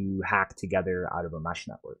thing you hack together out of a mesh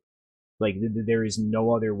network. Like there is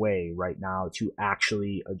no other way right now to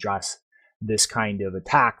actually address this kind of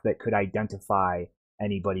attack that could identify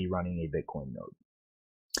anybody running a Bitcoin node.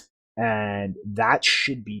 And that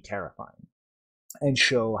should be terrifying and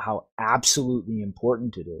show how absolutely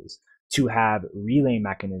important it is to have relay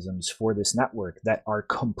mechanisms for this network that are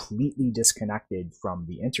completely disconnected from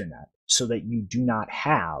the internet so that you do not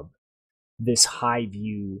have this high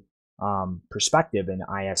view perspective an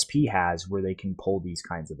ISP has where they can pull these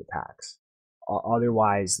kinds of attacks.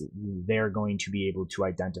 Otherwise, they're going to be able to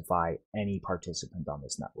identify any participant on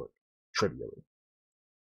this network trivially.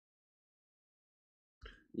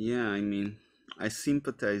 Yeah, I mean, I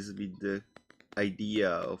sympathize with the idea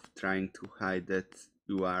of trying to hide that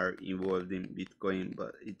you are involved in Bitcoin,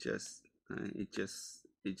 but it's just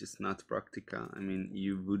not practical. I mean,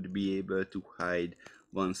 you would be able to hide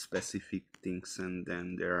one specific things, and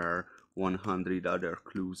then there are 100 other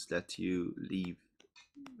clues that you leave.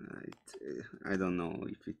 I don't know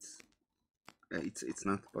if it's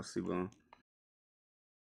not possible.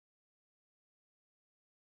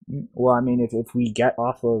 Well, I mean, if we get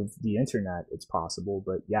off of the internet, it's possible.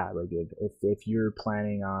 But yeah, like if you're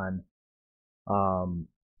planning on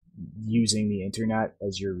using the internet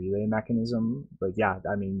as your relay mechanism, like yeah,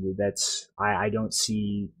 I mean that's I don't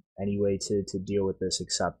see any way to deal with this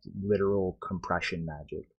except literal compression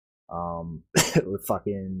magic, with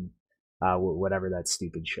fucking whatever that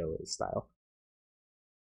stupid show is style.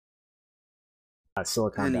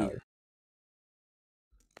 Silicon Valley.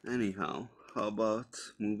 Anyhow, how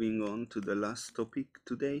about moving on to the last topic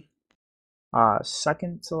today?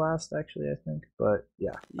 Second to last, actually, I think. But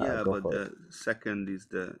yeah, Yeah, go but for the it. second is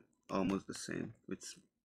almost the same. It's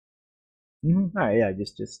All right, yeah,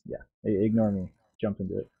 just yeah, ignore me. Jump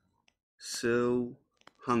into it. so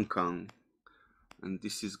Hong Kong, and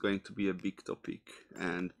this is going to be a big topic.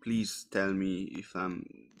 And please tell me if I'm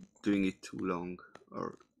doing it too long,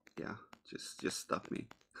 or yeah, just stop me.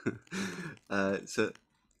 So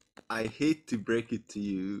I hate to break it to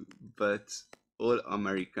you, but all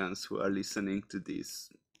Americans who are listening to this,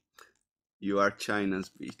 you are China's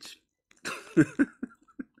bitch.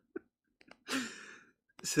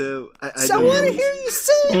 So I So I don't want know. to hear you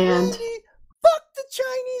say it, And Randy. Fuck the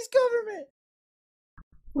Chinese government.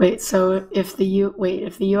 wait, so if the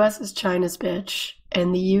US is China's bitch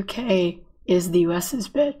and the UK is the US's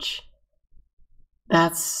bitch,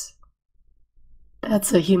 that's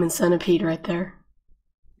a human centipede right there.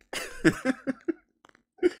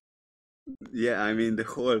 Yeah, I mean the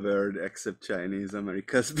whole world except China is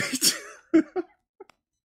America's bitch.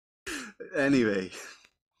 Anyway,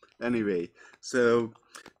 so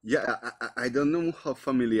yeah, I don't know how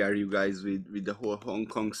familiar you guys with the whole Hong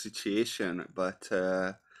Kong situation, but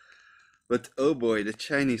oh boy, the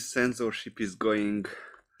Chinese censorship is being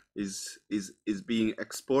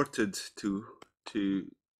exported to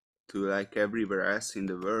like everywhere else in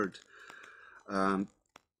the world.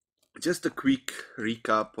 Just a quick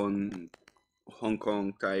recap on Hong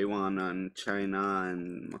Kong, Taiwan, and China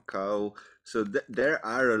and Macau. So there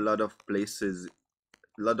are a lot of places,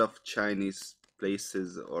 a lot of Chinese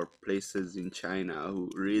places or places in China who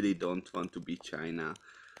really don't want to be China.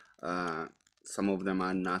 Some of them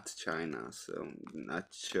are not China, so not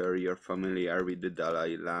sure you're familiar with the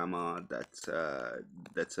Dalai Lama. That's a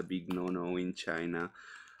big no-no in China.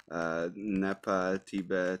 Nepal,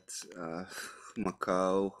 Tibet,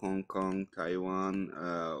 Macau, Hong Kong, Taiwan,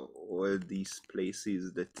 all these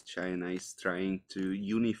places that China is trying to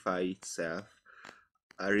unify itself.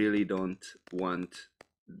 I really don't want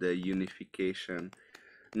the unification.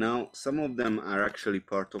 Now, some of them are actually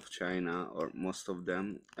part of China, or most of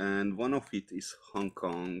them, and one of it is Hong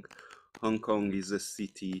Kong. Hong Kong is a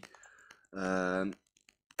city in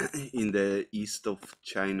the east of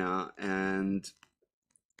China, and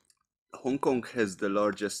Hong Kong has the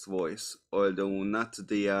largest voice, although not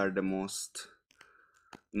they are the most,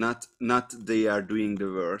 not they are doing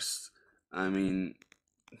the worst. I mean,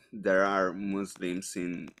 there are Muslims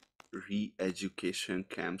in re-education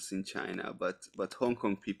camps in China, but Hong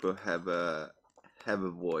Kong people have a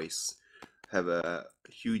voice, have a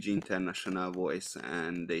huge international voice,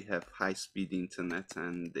 and they have high-speed internet,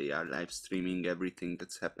 and they are live streaming everything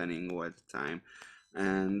that's happening all the time.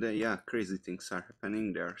 And yeah, crazy things are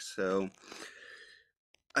happening there. So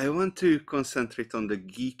I want to concentrate on the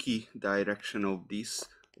geeky direction of this,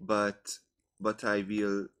 but I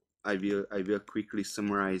will quickly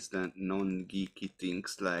summarize the non-geeky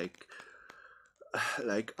things like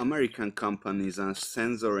American companies are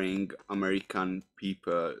censoring American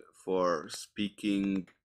people for speaking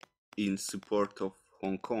in support of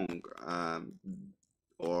Hong Kong,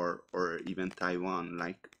 or even Taiwan.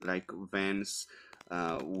 Like Vance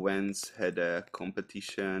had a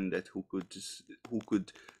competition that who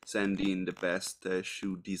could send in the best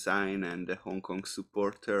shoe design, and the Hong Kong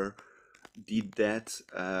supporter did that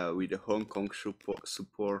with the Hong Kong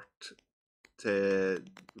support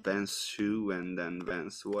Vance shoe, and then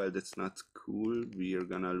Vance, well, that's not cool, we're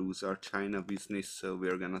gonna lose our China business, so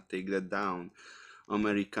we're gonna take that down.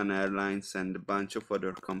 American Airlines and a bunch of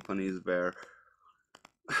other companies were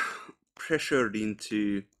pressured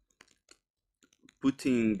into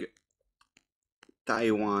putting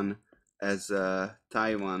Taiwan as a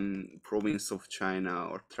Taiwan province of China,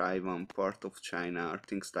 or Taiwan part of China, or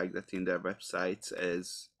things like that in their websites,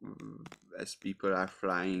 as people are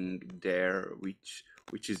flying there, which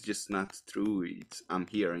is just not true. I'm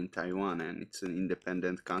here in Taiwan, and it's an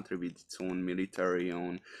independent country with its own military,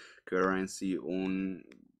 own currency, own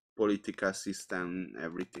political system,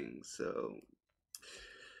 everything. So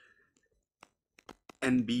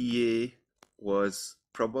NBA was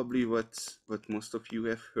probably what most of you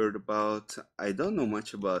have heard about. I don't know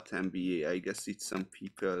much about NBA. I guess it's some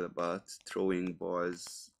people about throwing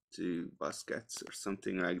balls to baskets or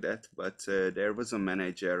something like that. But there was a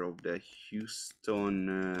manager of the Houston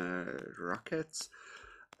Rockets,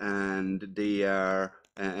 and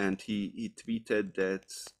he tweeted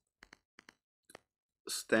that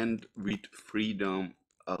stand with freedom.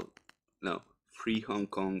 Oh, no, free Hong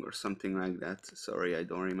Kong or something like that. Sorry, I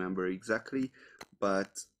don't remember exactly,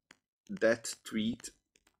 but that tweet,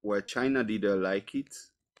 where China didn't like it,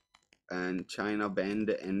 and China banned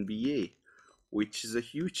the NBA, which is a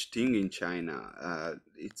huge thing in China.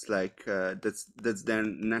 It's like that's their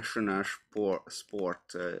national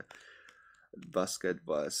sport,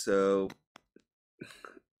 basketball. So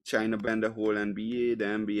China banned the whole NBA. The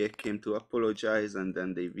NBA came to apologize, and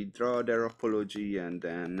then they withdraw their apology, and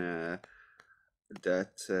then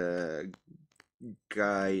that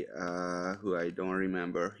guy, who I don't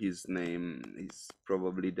remember his name, is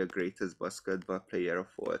probably the greatest basketball player of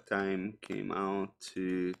all time, came out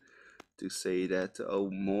to say that,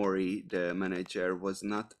 oh, Mori, the manager, was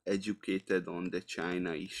not educated on the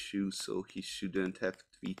China issue, so he shouldn't have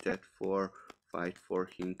tweeted for fight for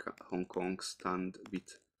Hong Kong, stand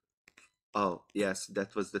with, oh yes,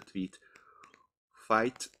 that was the tweet,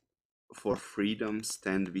 fight for freedom,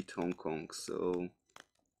 stand with Hong Kong.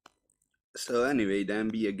 So anyway, the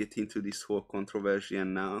NBA get into this whole controversy,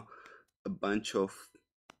 and now a bunch of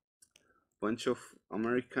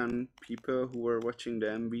American people who were watching the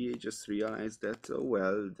NBA just realized that, oh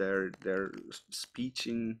well, their speech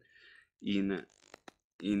in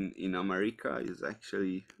America is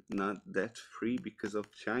actually not that free because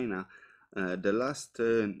of China. The last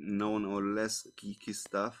known or less geeky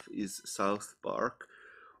stuff is South Park,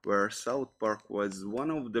 where South Park was one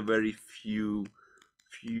of the very few,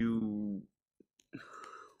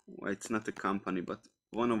 well, it's not a company, but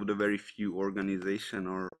one of the very few organization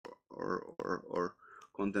or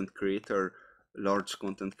content creator, large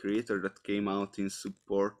content creator, that came out in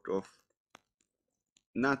support of,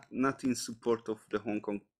 not in support of the Hong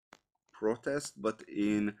Kong protest, but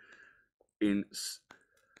in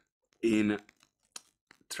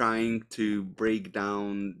trying to break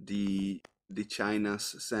down the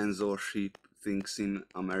China's censorship things in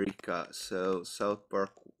America. So South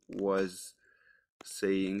Park was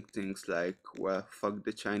saying things like, well, fuck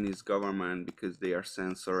the Chinese government because they are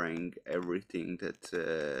censoring everything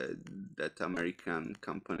that American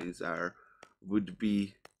companies would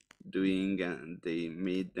be doing, and they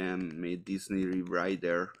made Disney rewrite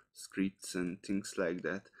their scripts and things like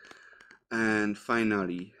that. And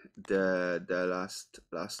finally, the last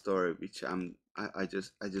story, which I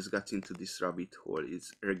just got into this rabbit hole,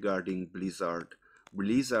 is regarding Blizzard.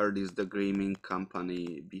 Blizzard is the gaming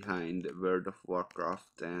company behind World of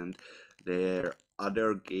Warcraft, and their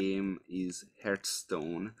other game is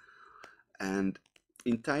Hearthstone. And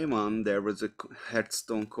in Taiwan, there was a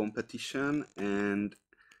Hearthstone competition, and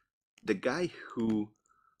the guy who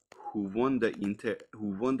won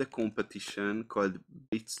the competition, called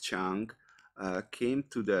Blitzchung, came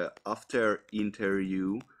to the after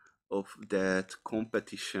interview of that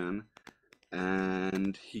competition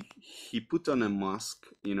and he put on a mask,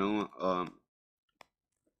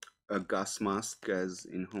 a gas mask, as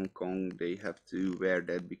in Hong Kong they have to wear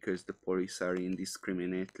that because the police are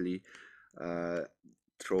indiscriminately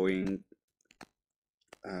throwing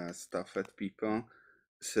stuff at people.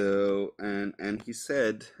 So and he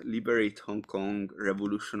said, "Liberate Hong Kong,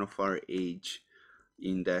 revolution of our age,"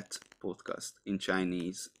 in that podcast in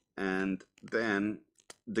Chinese. And then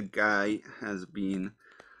the guy has been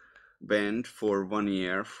banned for 1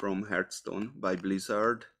 year from Hearthstone by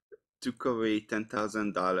Blizzard, took away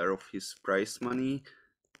 $10,000 of his prize money.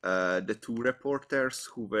 The two reporters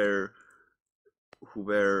who were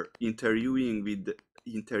interviewing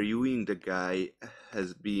the guy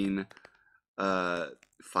has been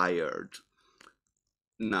fired.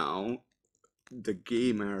 Now the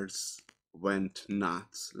gamers went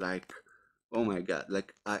nuts, like, oh my god,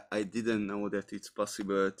 like I didn't know that it's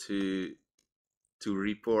possible to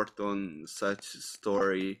report on such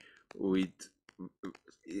story with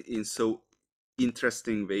in so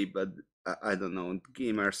interesting way. But I don't know,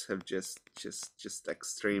 gamers have just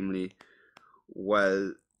extremely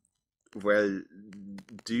well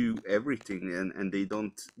do everything, and they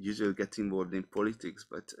don't usually get involved in politics.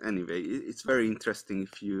 But anyway, it's very interesting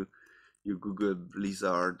if you Google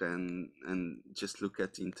Blizzard and just look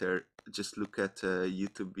at YouTube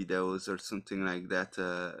videos or something like that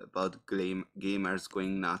about gamers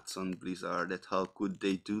going nuts on Blizzard. That how could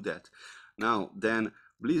they do that? Now then,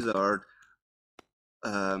 Blizzard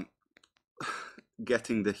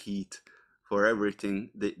getting the heat for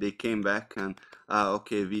everything. They came back and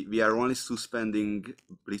okay, we are only suspending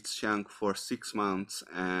Blitzchung for 6 months,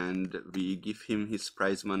 and we give him his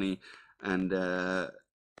prize money, and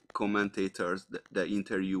commentators, the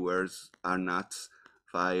interviewers are not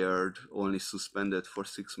fired, only suspended for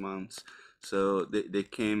 6 months. So they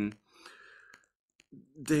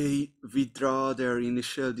withdraw their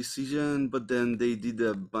initial decision, but then they did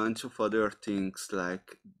a bunch of other things,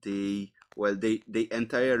 like they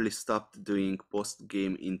entirely stopped doing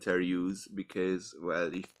post-game interviews because,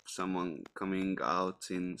 well, if someone coming out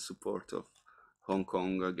in support of Hong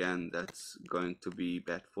Kong again, that's going to be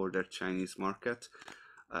bad for their Chinese market.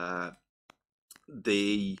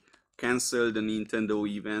 They canceled the Nintendo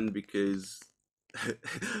event because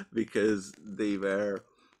because they were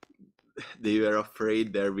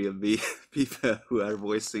afraid there will be people who are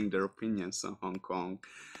voicing their opinions on Hong Kong.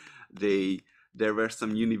 There were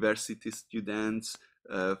some university students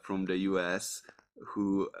from the US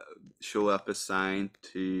who show up a sign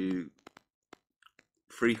to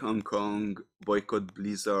free Hong Kong, boycott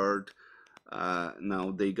Blizzard.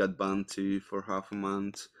 Now they got banned too for half a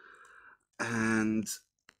month, and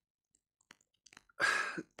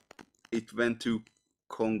it went to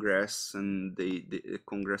Congress, and the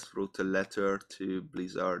Congress wrote a letter to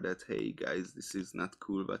Blizzard that, hey guys, this is not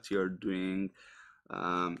cool what you're doing.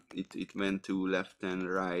 It went to left and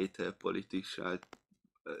right politician,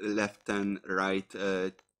 left and right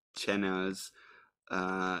channels.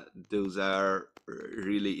 Those are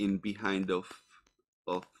really in behind of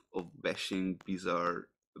bashing Blizzard.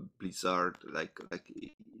 Like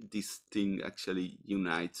this thing actually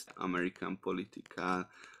unites American political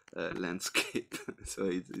landscape. So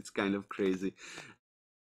it's kind of crazy.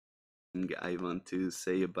 I want to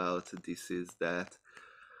say about this is that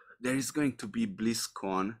there is going to be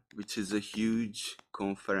BlizzCon, which is a huge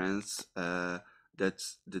conference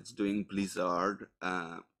that's doing Blizzard,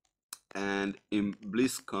 and in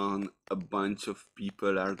BlizzCon a bunch of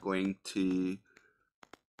people are going to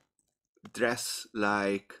dress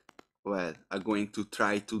like, well, are going to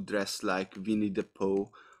try to dress like Winnie the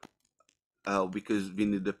Pooh, because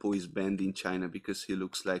Winnie the Pooh is banned in China because he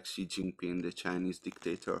looks like Xi Jinping, the Chinese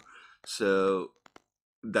dictator. So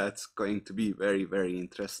that's going to be very, very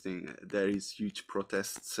interesting. There is huge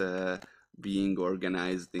protests being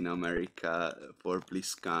organized in America for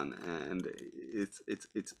BlizzCon, and it's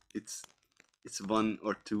 1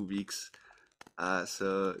 or 2 weeks,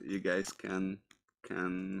 so you guys can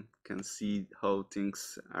see how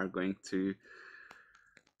things are going to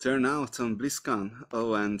turn out on BlizzCon.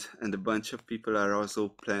 Oh, and a bunch of people are also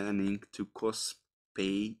planning to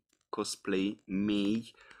cosplay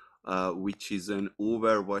Mei, which is an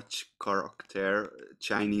Overwatch character,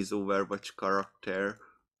 Chinese Overwatch character.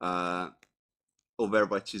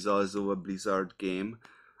 Overwatch is also a Blizzard game,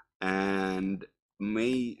 and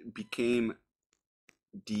Mei became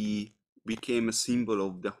a symbol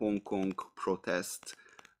of the Hong Kong protest,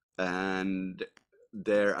 and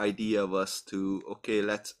their idea was to, okay,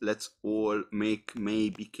 let's all make Mei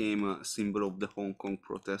became a symbol of the Hong Kong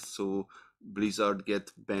protest, so Blizzard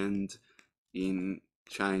get banned in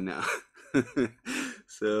China.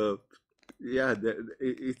 So Yeah,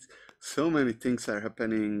 it's so many things are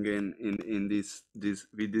happening in this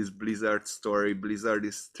with this Blizzard story. Blizzard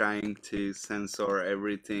is trying to censor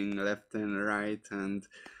everything left and right, and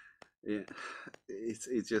yeah, it's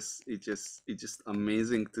just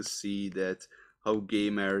amazing to see that how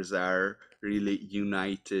gamers are really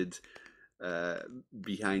united uh,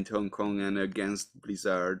 behind Hong Kong and against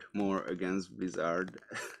Blizzard, more against Blizzard.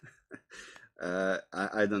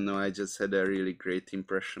 I don't know. I just had a really great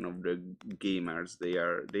impression of the gamers. They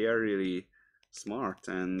are really smart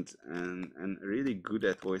and really good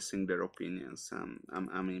at voicing their opinions.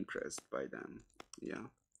 I'm impressed by them. Yeah.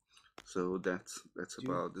 So that's Dude,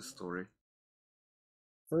 about the story.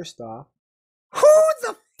 first off, who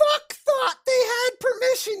the fuck thought they had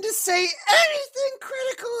permission to say anything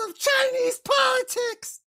critical of Chinese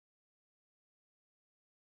politics?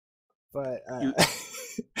 But You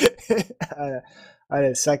on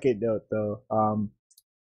a second note, though,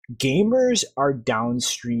 gamers are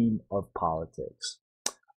downstream of politics.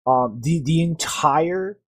 The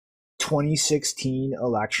entire 2016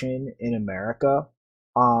 election in America,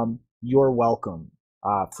 you're welcome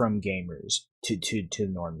from gamers to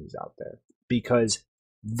normies out there, because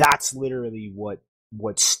that's literally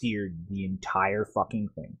what steered the entire fucking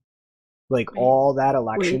thing. Like, Wait, all that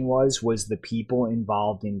election wait. was the people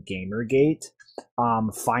involved in Gamergate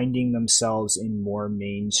finding themselves in more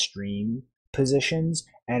mainstream positions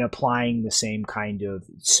and applying the same kind of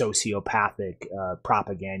sociopathic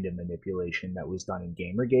propaganda manipulation that was done in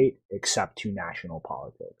Gamergate, except to national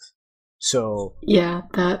politics. So Yeah,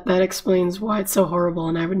 that explains why it's so horrible,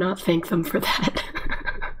 and I would not thank them for that.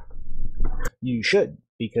 you should,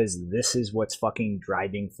 because this is what's fucking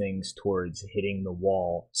driving things towards hitting the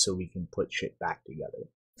wall so we can put shit back together.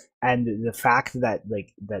 And the fact that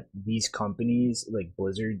that these companies like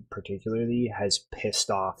Blizzard particularly has pissed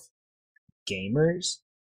off gamers,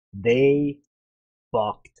 they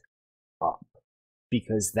fucked up,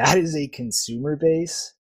 because that is a consumer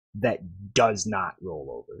base that does not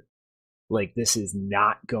roll over. Like, this is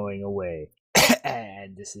not going away,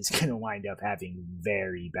 and this is going to wind up having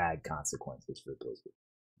very bad consequences for Blizzard.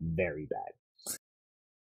 Very bad.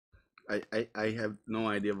 I have no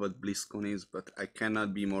idea what BlizzCon is, but I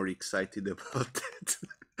cannot be more excited about that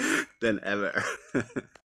than ever.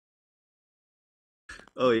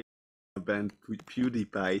 Oh yeah, banned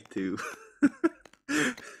PewDiePie too.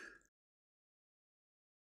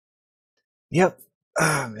 Yep.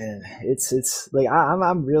 Oh man, it's like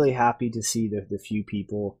I'm really happy to see the few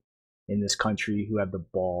people in this country who have the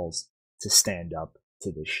balls to stand up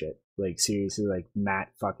to this shit. Like, seriously, like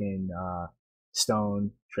Matt fucking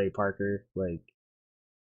Stone, Trey Parker, like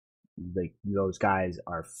those guys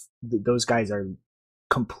are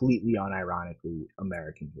completely unironically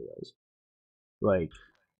American heroes. Like,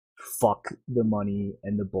 fuck the money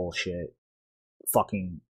and the bullshit.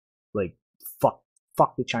 Fucking, like, fuck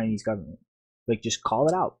fuck the Chinese government. Like, just call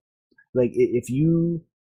it out. Like, if you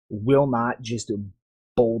will not just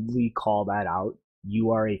boldly call that out,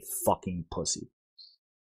 you are a fucking pussy.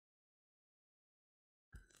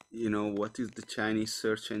 You know what is the Chinese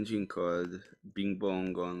search engine called? Bing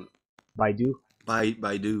Bong on Baidu.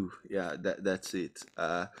 Baidu. Yeah, that's it.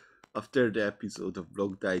 After the episode of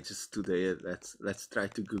Blog Digest today, let's try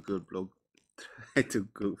to Google blog. Try to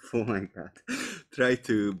go. Oh my god! Try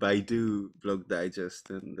to Baidu Blog Digest,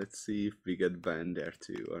 and let's see if we get banned there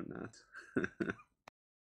too or not.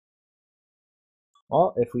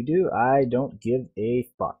 Well, if we do, I don't give a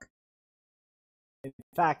fuck. In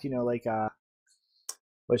fact, like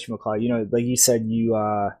whatchamacallit, like you said, you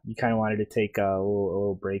kind of wanted to take a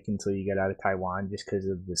little break until you get out of Taiwan just because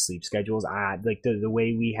of the sleep schedules. I like the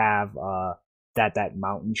way we have that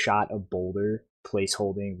mountain shot of Boulder place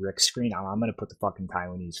holding Rick's screen. I'm gonna put the fucking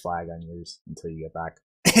Taiwanese flag on yours until you get back.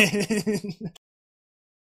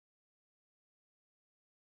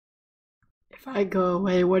 If I go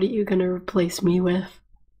away, what are you gonna replace me with?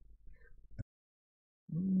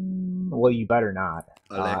 Well, you better not.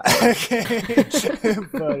 Alexa.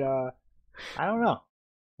 But I don't know.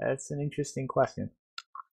 That's an interesting question.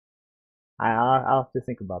 I'll have to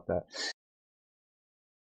think about that.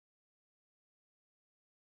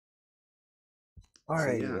 All So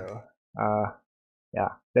right, yeah, though. Yeah,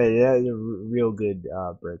 that's a real good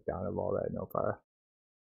breakdown of all that, no fire.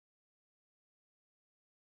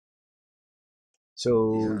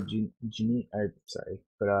 So, yeah. sorry,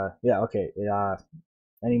 but yeah, okay.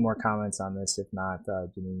 Any more comments on this? If not,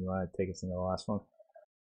 Janine, you want to take us into the last one?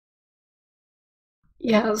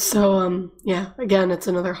 Yeah, so yeah, again, it's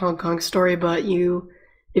another Hong Kong story, but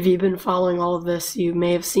if you've been following all of this, you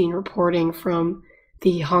may have seen reporting from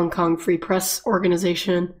the Hong Kong Free Press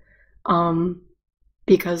organization, um,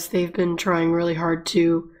 because they've been trying really hard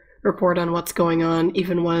to report on what's going on,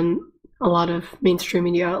 even when a lot of mainstream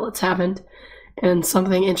media outlets haven't. And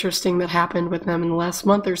something interesting that happened with them in the last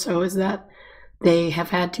month or so is that they have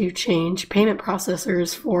had to change payment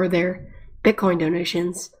processors for their Bitcoin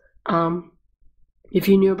donations. If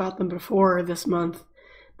you knew about them before this month,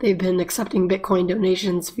 they've been accepting Bitcoin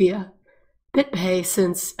donations via BitPay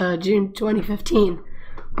since June 2015.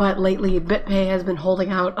 But lately, BitPay has been holding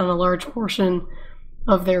out on a large portion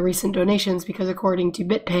of their recent donations because, according to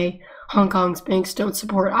BitPay, Hong Kong's banks don't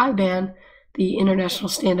support IBAN, the international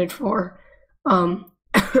standard for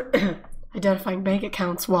identifying bank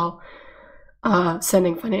accounts while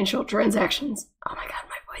sending financial transactions. Oh my god,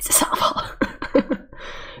 my voice is awful.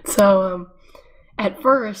 So, at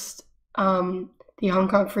first, the Hong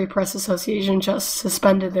Kong Free Press Association just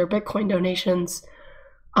suspended their Bitcoin donations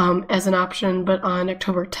as an option, but on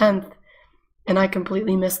October 10th, and I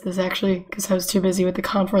completely missed this actually because I was too busy with the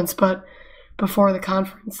conference, but before the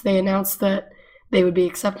conference, they announced that they would be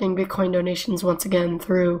accepting Bitcoin donations once again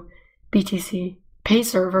through BTC Pay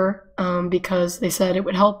Server because they said it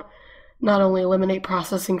would help not only eliminate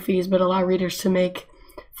processing fees but allow readers to make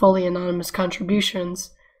fully anonymous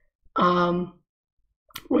contributions,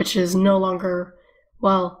 which is no longer,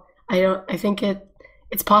 well, I think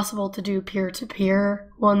it's possible to do peer-to-peer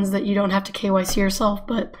ones that you don't have to KYC yourself,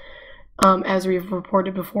 but as we've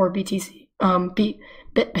reported before, BitPay,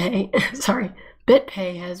 sorry,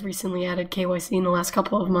 BitPay has recently added KYC in the last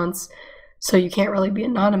couple of months, so you can't really be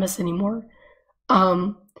anonymous anymore.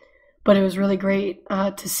 But it was really great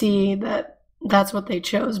to see that that's what they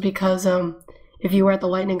chose because if you were at the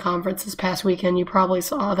Lightning Conference this past weekend, you probably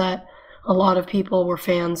saw that a lot of people were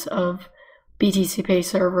fans of BTC Pay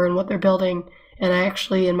Server and what they're building. And I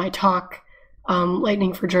actually, in my talk,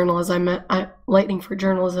 Lightning for Journalism,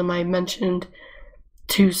 I mentioned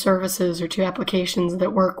two services or two applications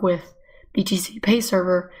that work with BTC Pay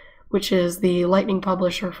Server, which is the Lightning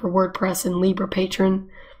publisher for WordPress and Libra Patron.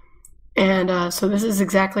 And so this is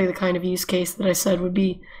exactly the kind of use case that I said would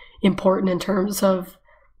be important in terms of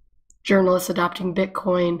journalists adopting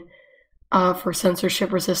Bitcoin for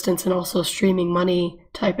censorship resistance and also streaming money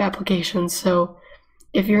type applications. So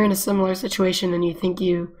if you're in a similar situation and you think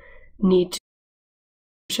you need to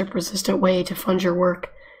censorship resistant way to fund your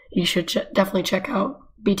work, you should definitely check out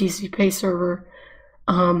BTC Pay Server.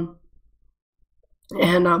 And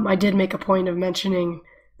I did make a point of mentioning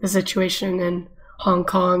the situation in Hong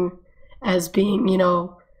Kong as being,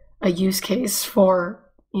 a use case for,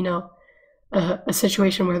 a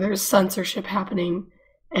situation where there's censorship happening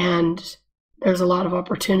and there's a lot of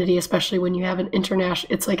opportunity, especially when you have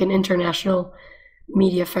it's like an international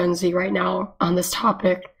media frenzy right now on this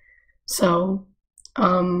topic. So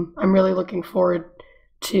I'm really looking forward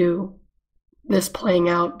to this playing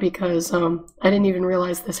out because I didn't even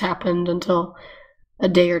realize this happened until a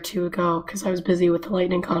day or two ago because I was busy with the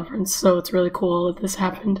Lightning Conference. So it's really cool that this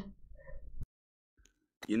happened.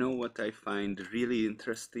 You know what I find really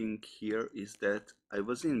interesting here is that I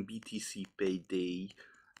was in BTC Pay Day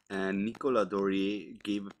and Nicolas Dorier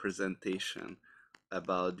gave a presentation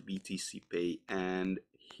about BTC Pay and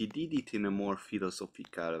he did it in a more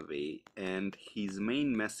philosophical way, and his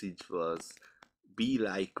main message was be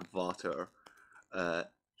like water.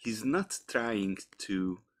 He's not trying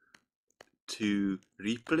to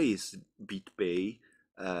replace BitPay,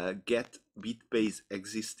 get BitPay's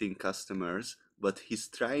existing customers, but he's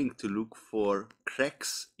trying to look for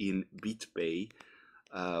cracks in BitPay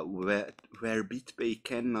where BitPay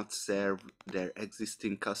cannot serve their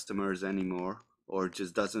existing customers anymore or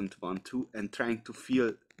just doesn't want to, and trying to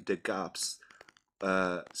fill the gaps.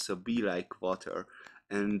 So be like water.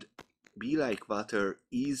 And be like water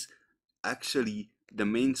is actually the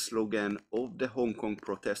main slogan of the Hong Kong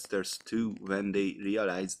protesters too, when they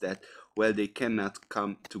realized that, well, they cannot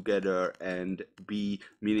come together and be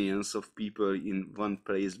millions of people in one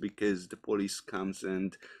place because the police comes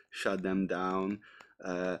and shut them down.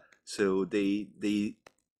 So they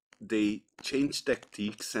changed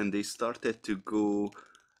tactics and they started to go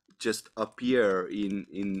just appear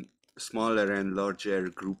in smaller and larger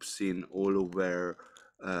groups in all over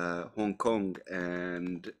Hong Kong,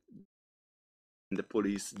 and the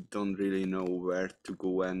police don't really know where to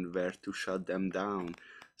go and where to shut them down.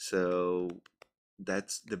 So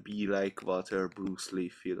that's the be like water Bruce Lee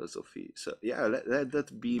philosophy. So yeah, let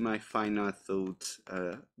that be my final thoughts.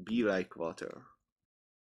 Be like water.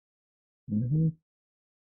 Mm-hmm.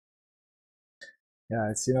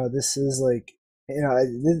 Yeah, it's this is like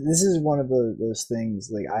this is one of those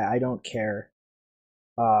things like I don't care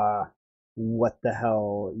what the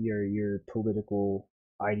hell your political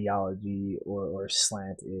ideology or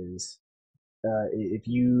slant is. if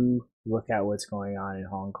you look at what's going on in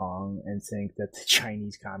Hong Kong and think that the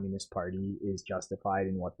Chinese Communist Party is justified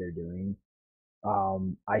in what they're doing,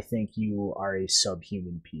 I think you are a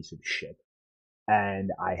subhuman piece of shit,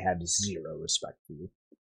 and I have zero respect for you.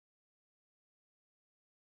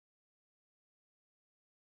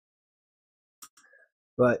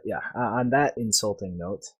 But yeah, on that insulting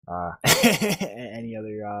note, any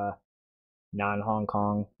other non-Hong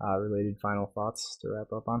Kong related final thoughts to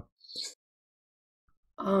wrap up on?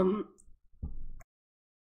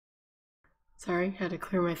 Sorry, had to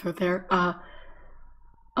clear my throat there.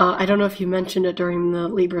 I don't know if you mentioned it during the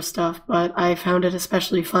Libra stuff, but I found it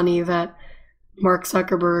especially funny that Mark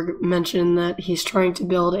Zuckerberg mentioned that he's trying to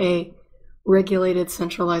build a regulated,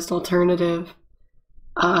 centralized alternative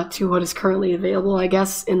to what is currently available, I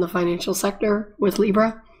guess, in the financial sector with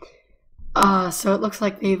Libra. So it looks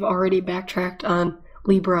like they've already backtracked on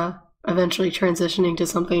Libra eventually transitioning to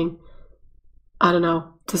something, I don't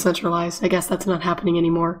know, decentralized. I guess that's not happening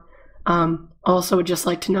anymore. Also would just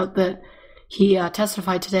like to note that he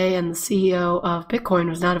testified today and the CEO of Bitcoin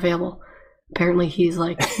was not available. Apparently he's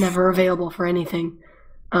like never available for anything.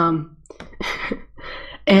 And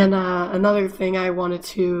another thing I wanted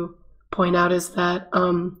to point out is that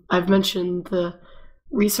I've mentioned the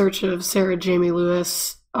research of Sarah Jamie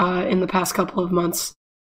Lewis in the past couple of months.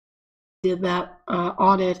 Did that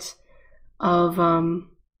audit of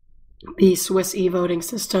the Swiss e-voting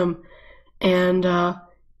system, and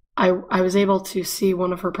I was able to see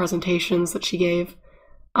one of her presentations that she gave.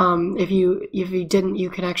 If you didn't, you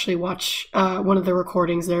can actually watch one of the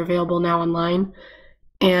recordings. They're available now online,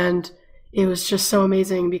 and it was just so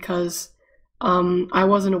amazing because I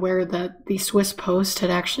wasn't aware that the Swiss Post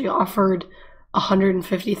had actually offered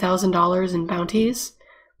 $150,000 in bounties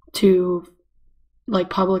to, like,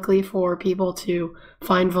 publicly for people to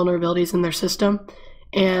find vulnerabilities in their system.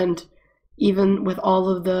 And even with all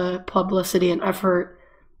of the publicity and effort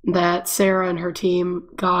that Sarah and her team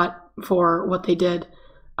got for what they did,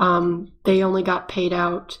 they only got paid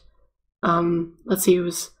out, let's see, it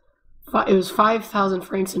was 5,000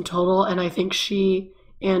 francs in total, and I think she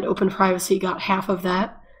and Open Privacy got half of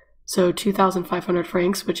that, so 2,500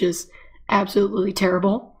 francs, which is absolutely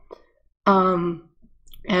terrible.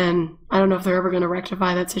 And I don't know if they're ever going to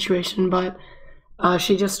rectify that situation, but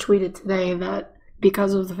she just tweeted today that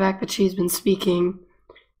because of the fact that she's been speaking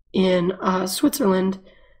in Switzerland,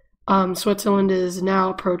 Switzerland is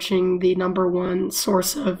now approaching the #1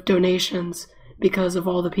 source of donations because of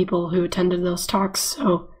all the people who attended those talks,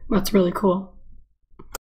 so that's really cool.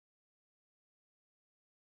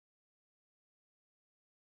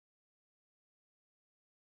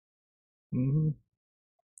 Mm-hmm.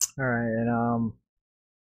 All right, and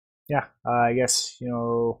yeah, I guess, you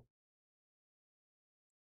know.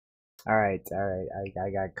 All right. I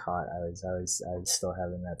got caught. I was still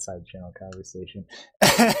having that side channel conversation.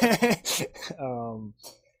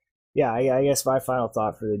 Yeah, I guess my final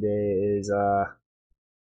thought for the day is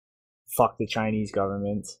fuck the Chinese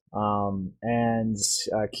government. And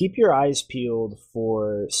keep your eyes peeled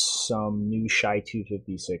for some new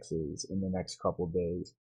HI-256s in the next couple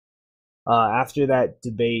days. After that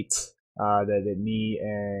debate that me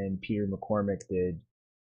and Peter McCormick did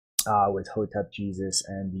with Hotep Jesus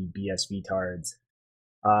and the BSV tards,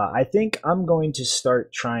 I think I'm going to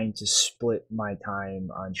start trying to split my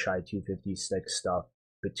time on HI-256 stuff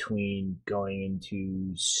between going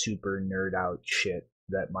into super nerd out shit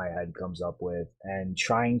that my head comes up with and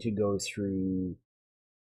trying to go through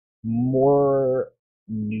more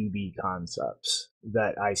newbie concepts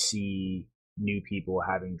that I see new people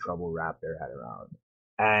having trouble wrap their head around.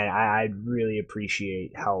 And I'd really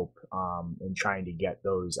appreciate help in trying to get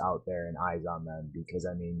those out there and eyes on them, because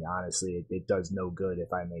I mean, honestly, it does no good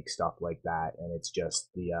if I make stuff like that and it's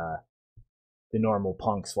just the normal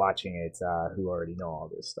punks watching it who already know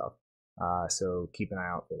all this stuff. So keep an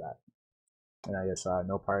eye out for that. And I guess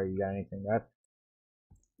no part, you got anything to add?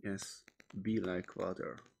 Yes, be like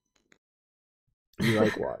water. Be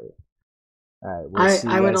like water. All right, we'll see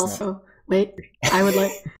you I would guys also wait.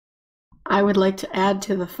 I would like to add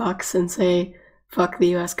to the fucks and say fuck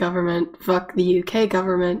the US government, fuck the UK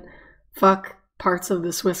government, fuck parts of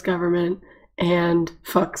the Swiss government, and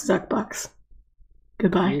fuck Zuckbucks.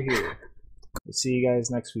 Goodbye. You're here. We'll see you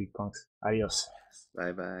guys next week, punks. Adios.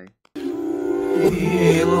 Bye bye.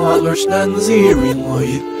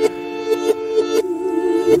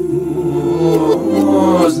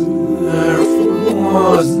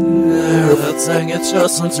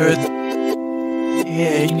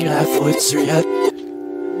 Inga fortsätt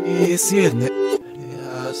i sinne.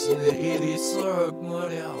 Jag ser i ditt sorg,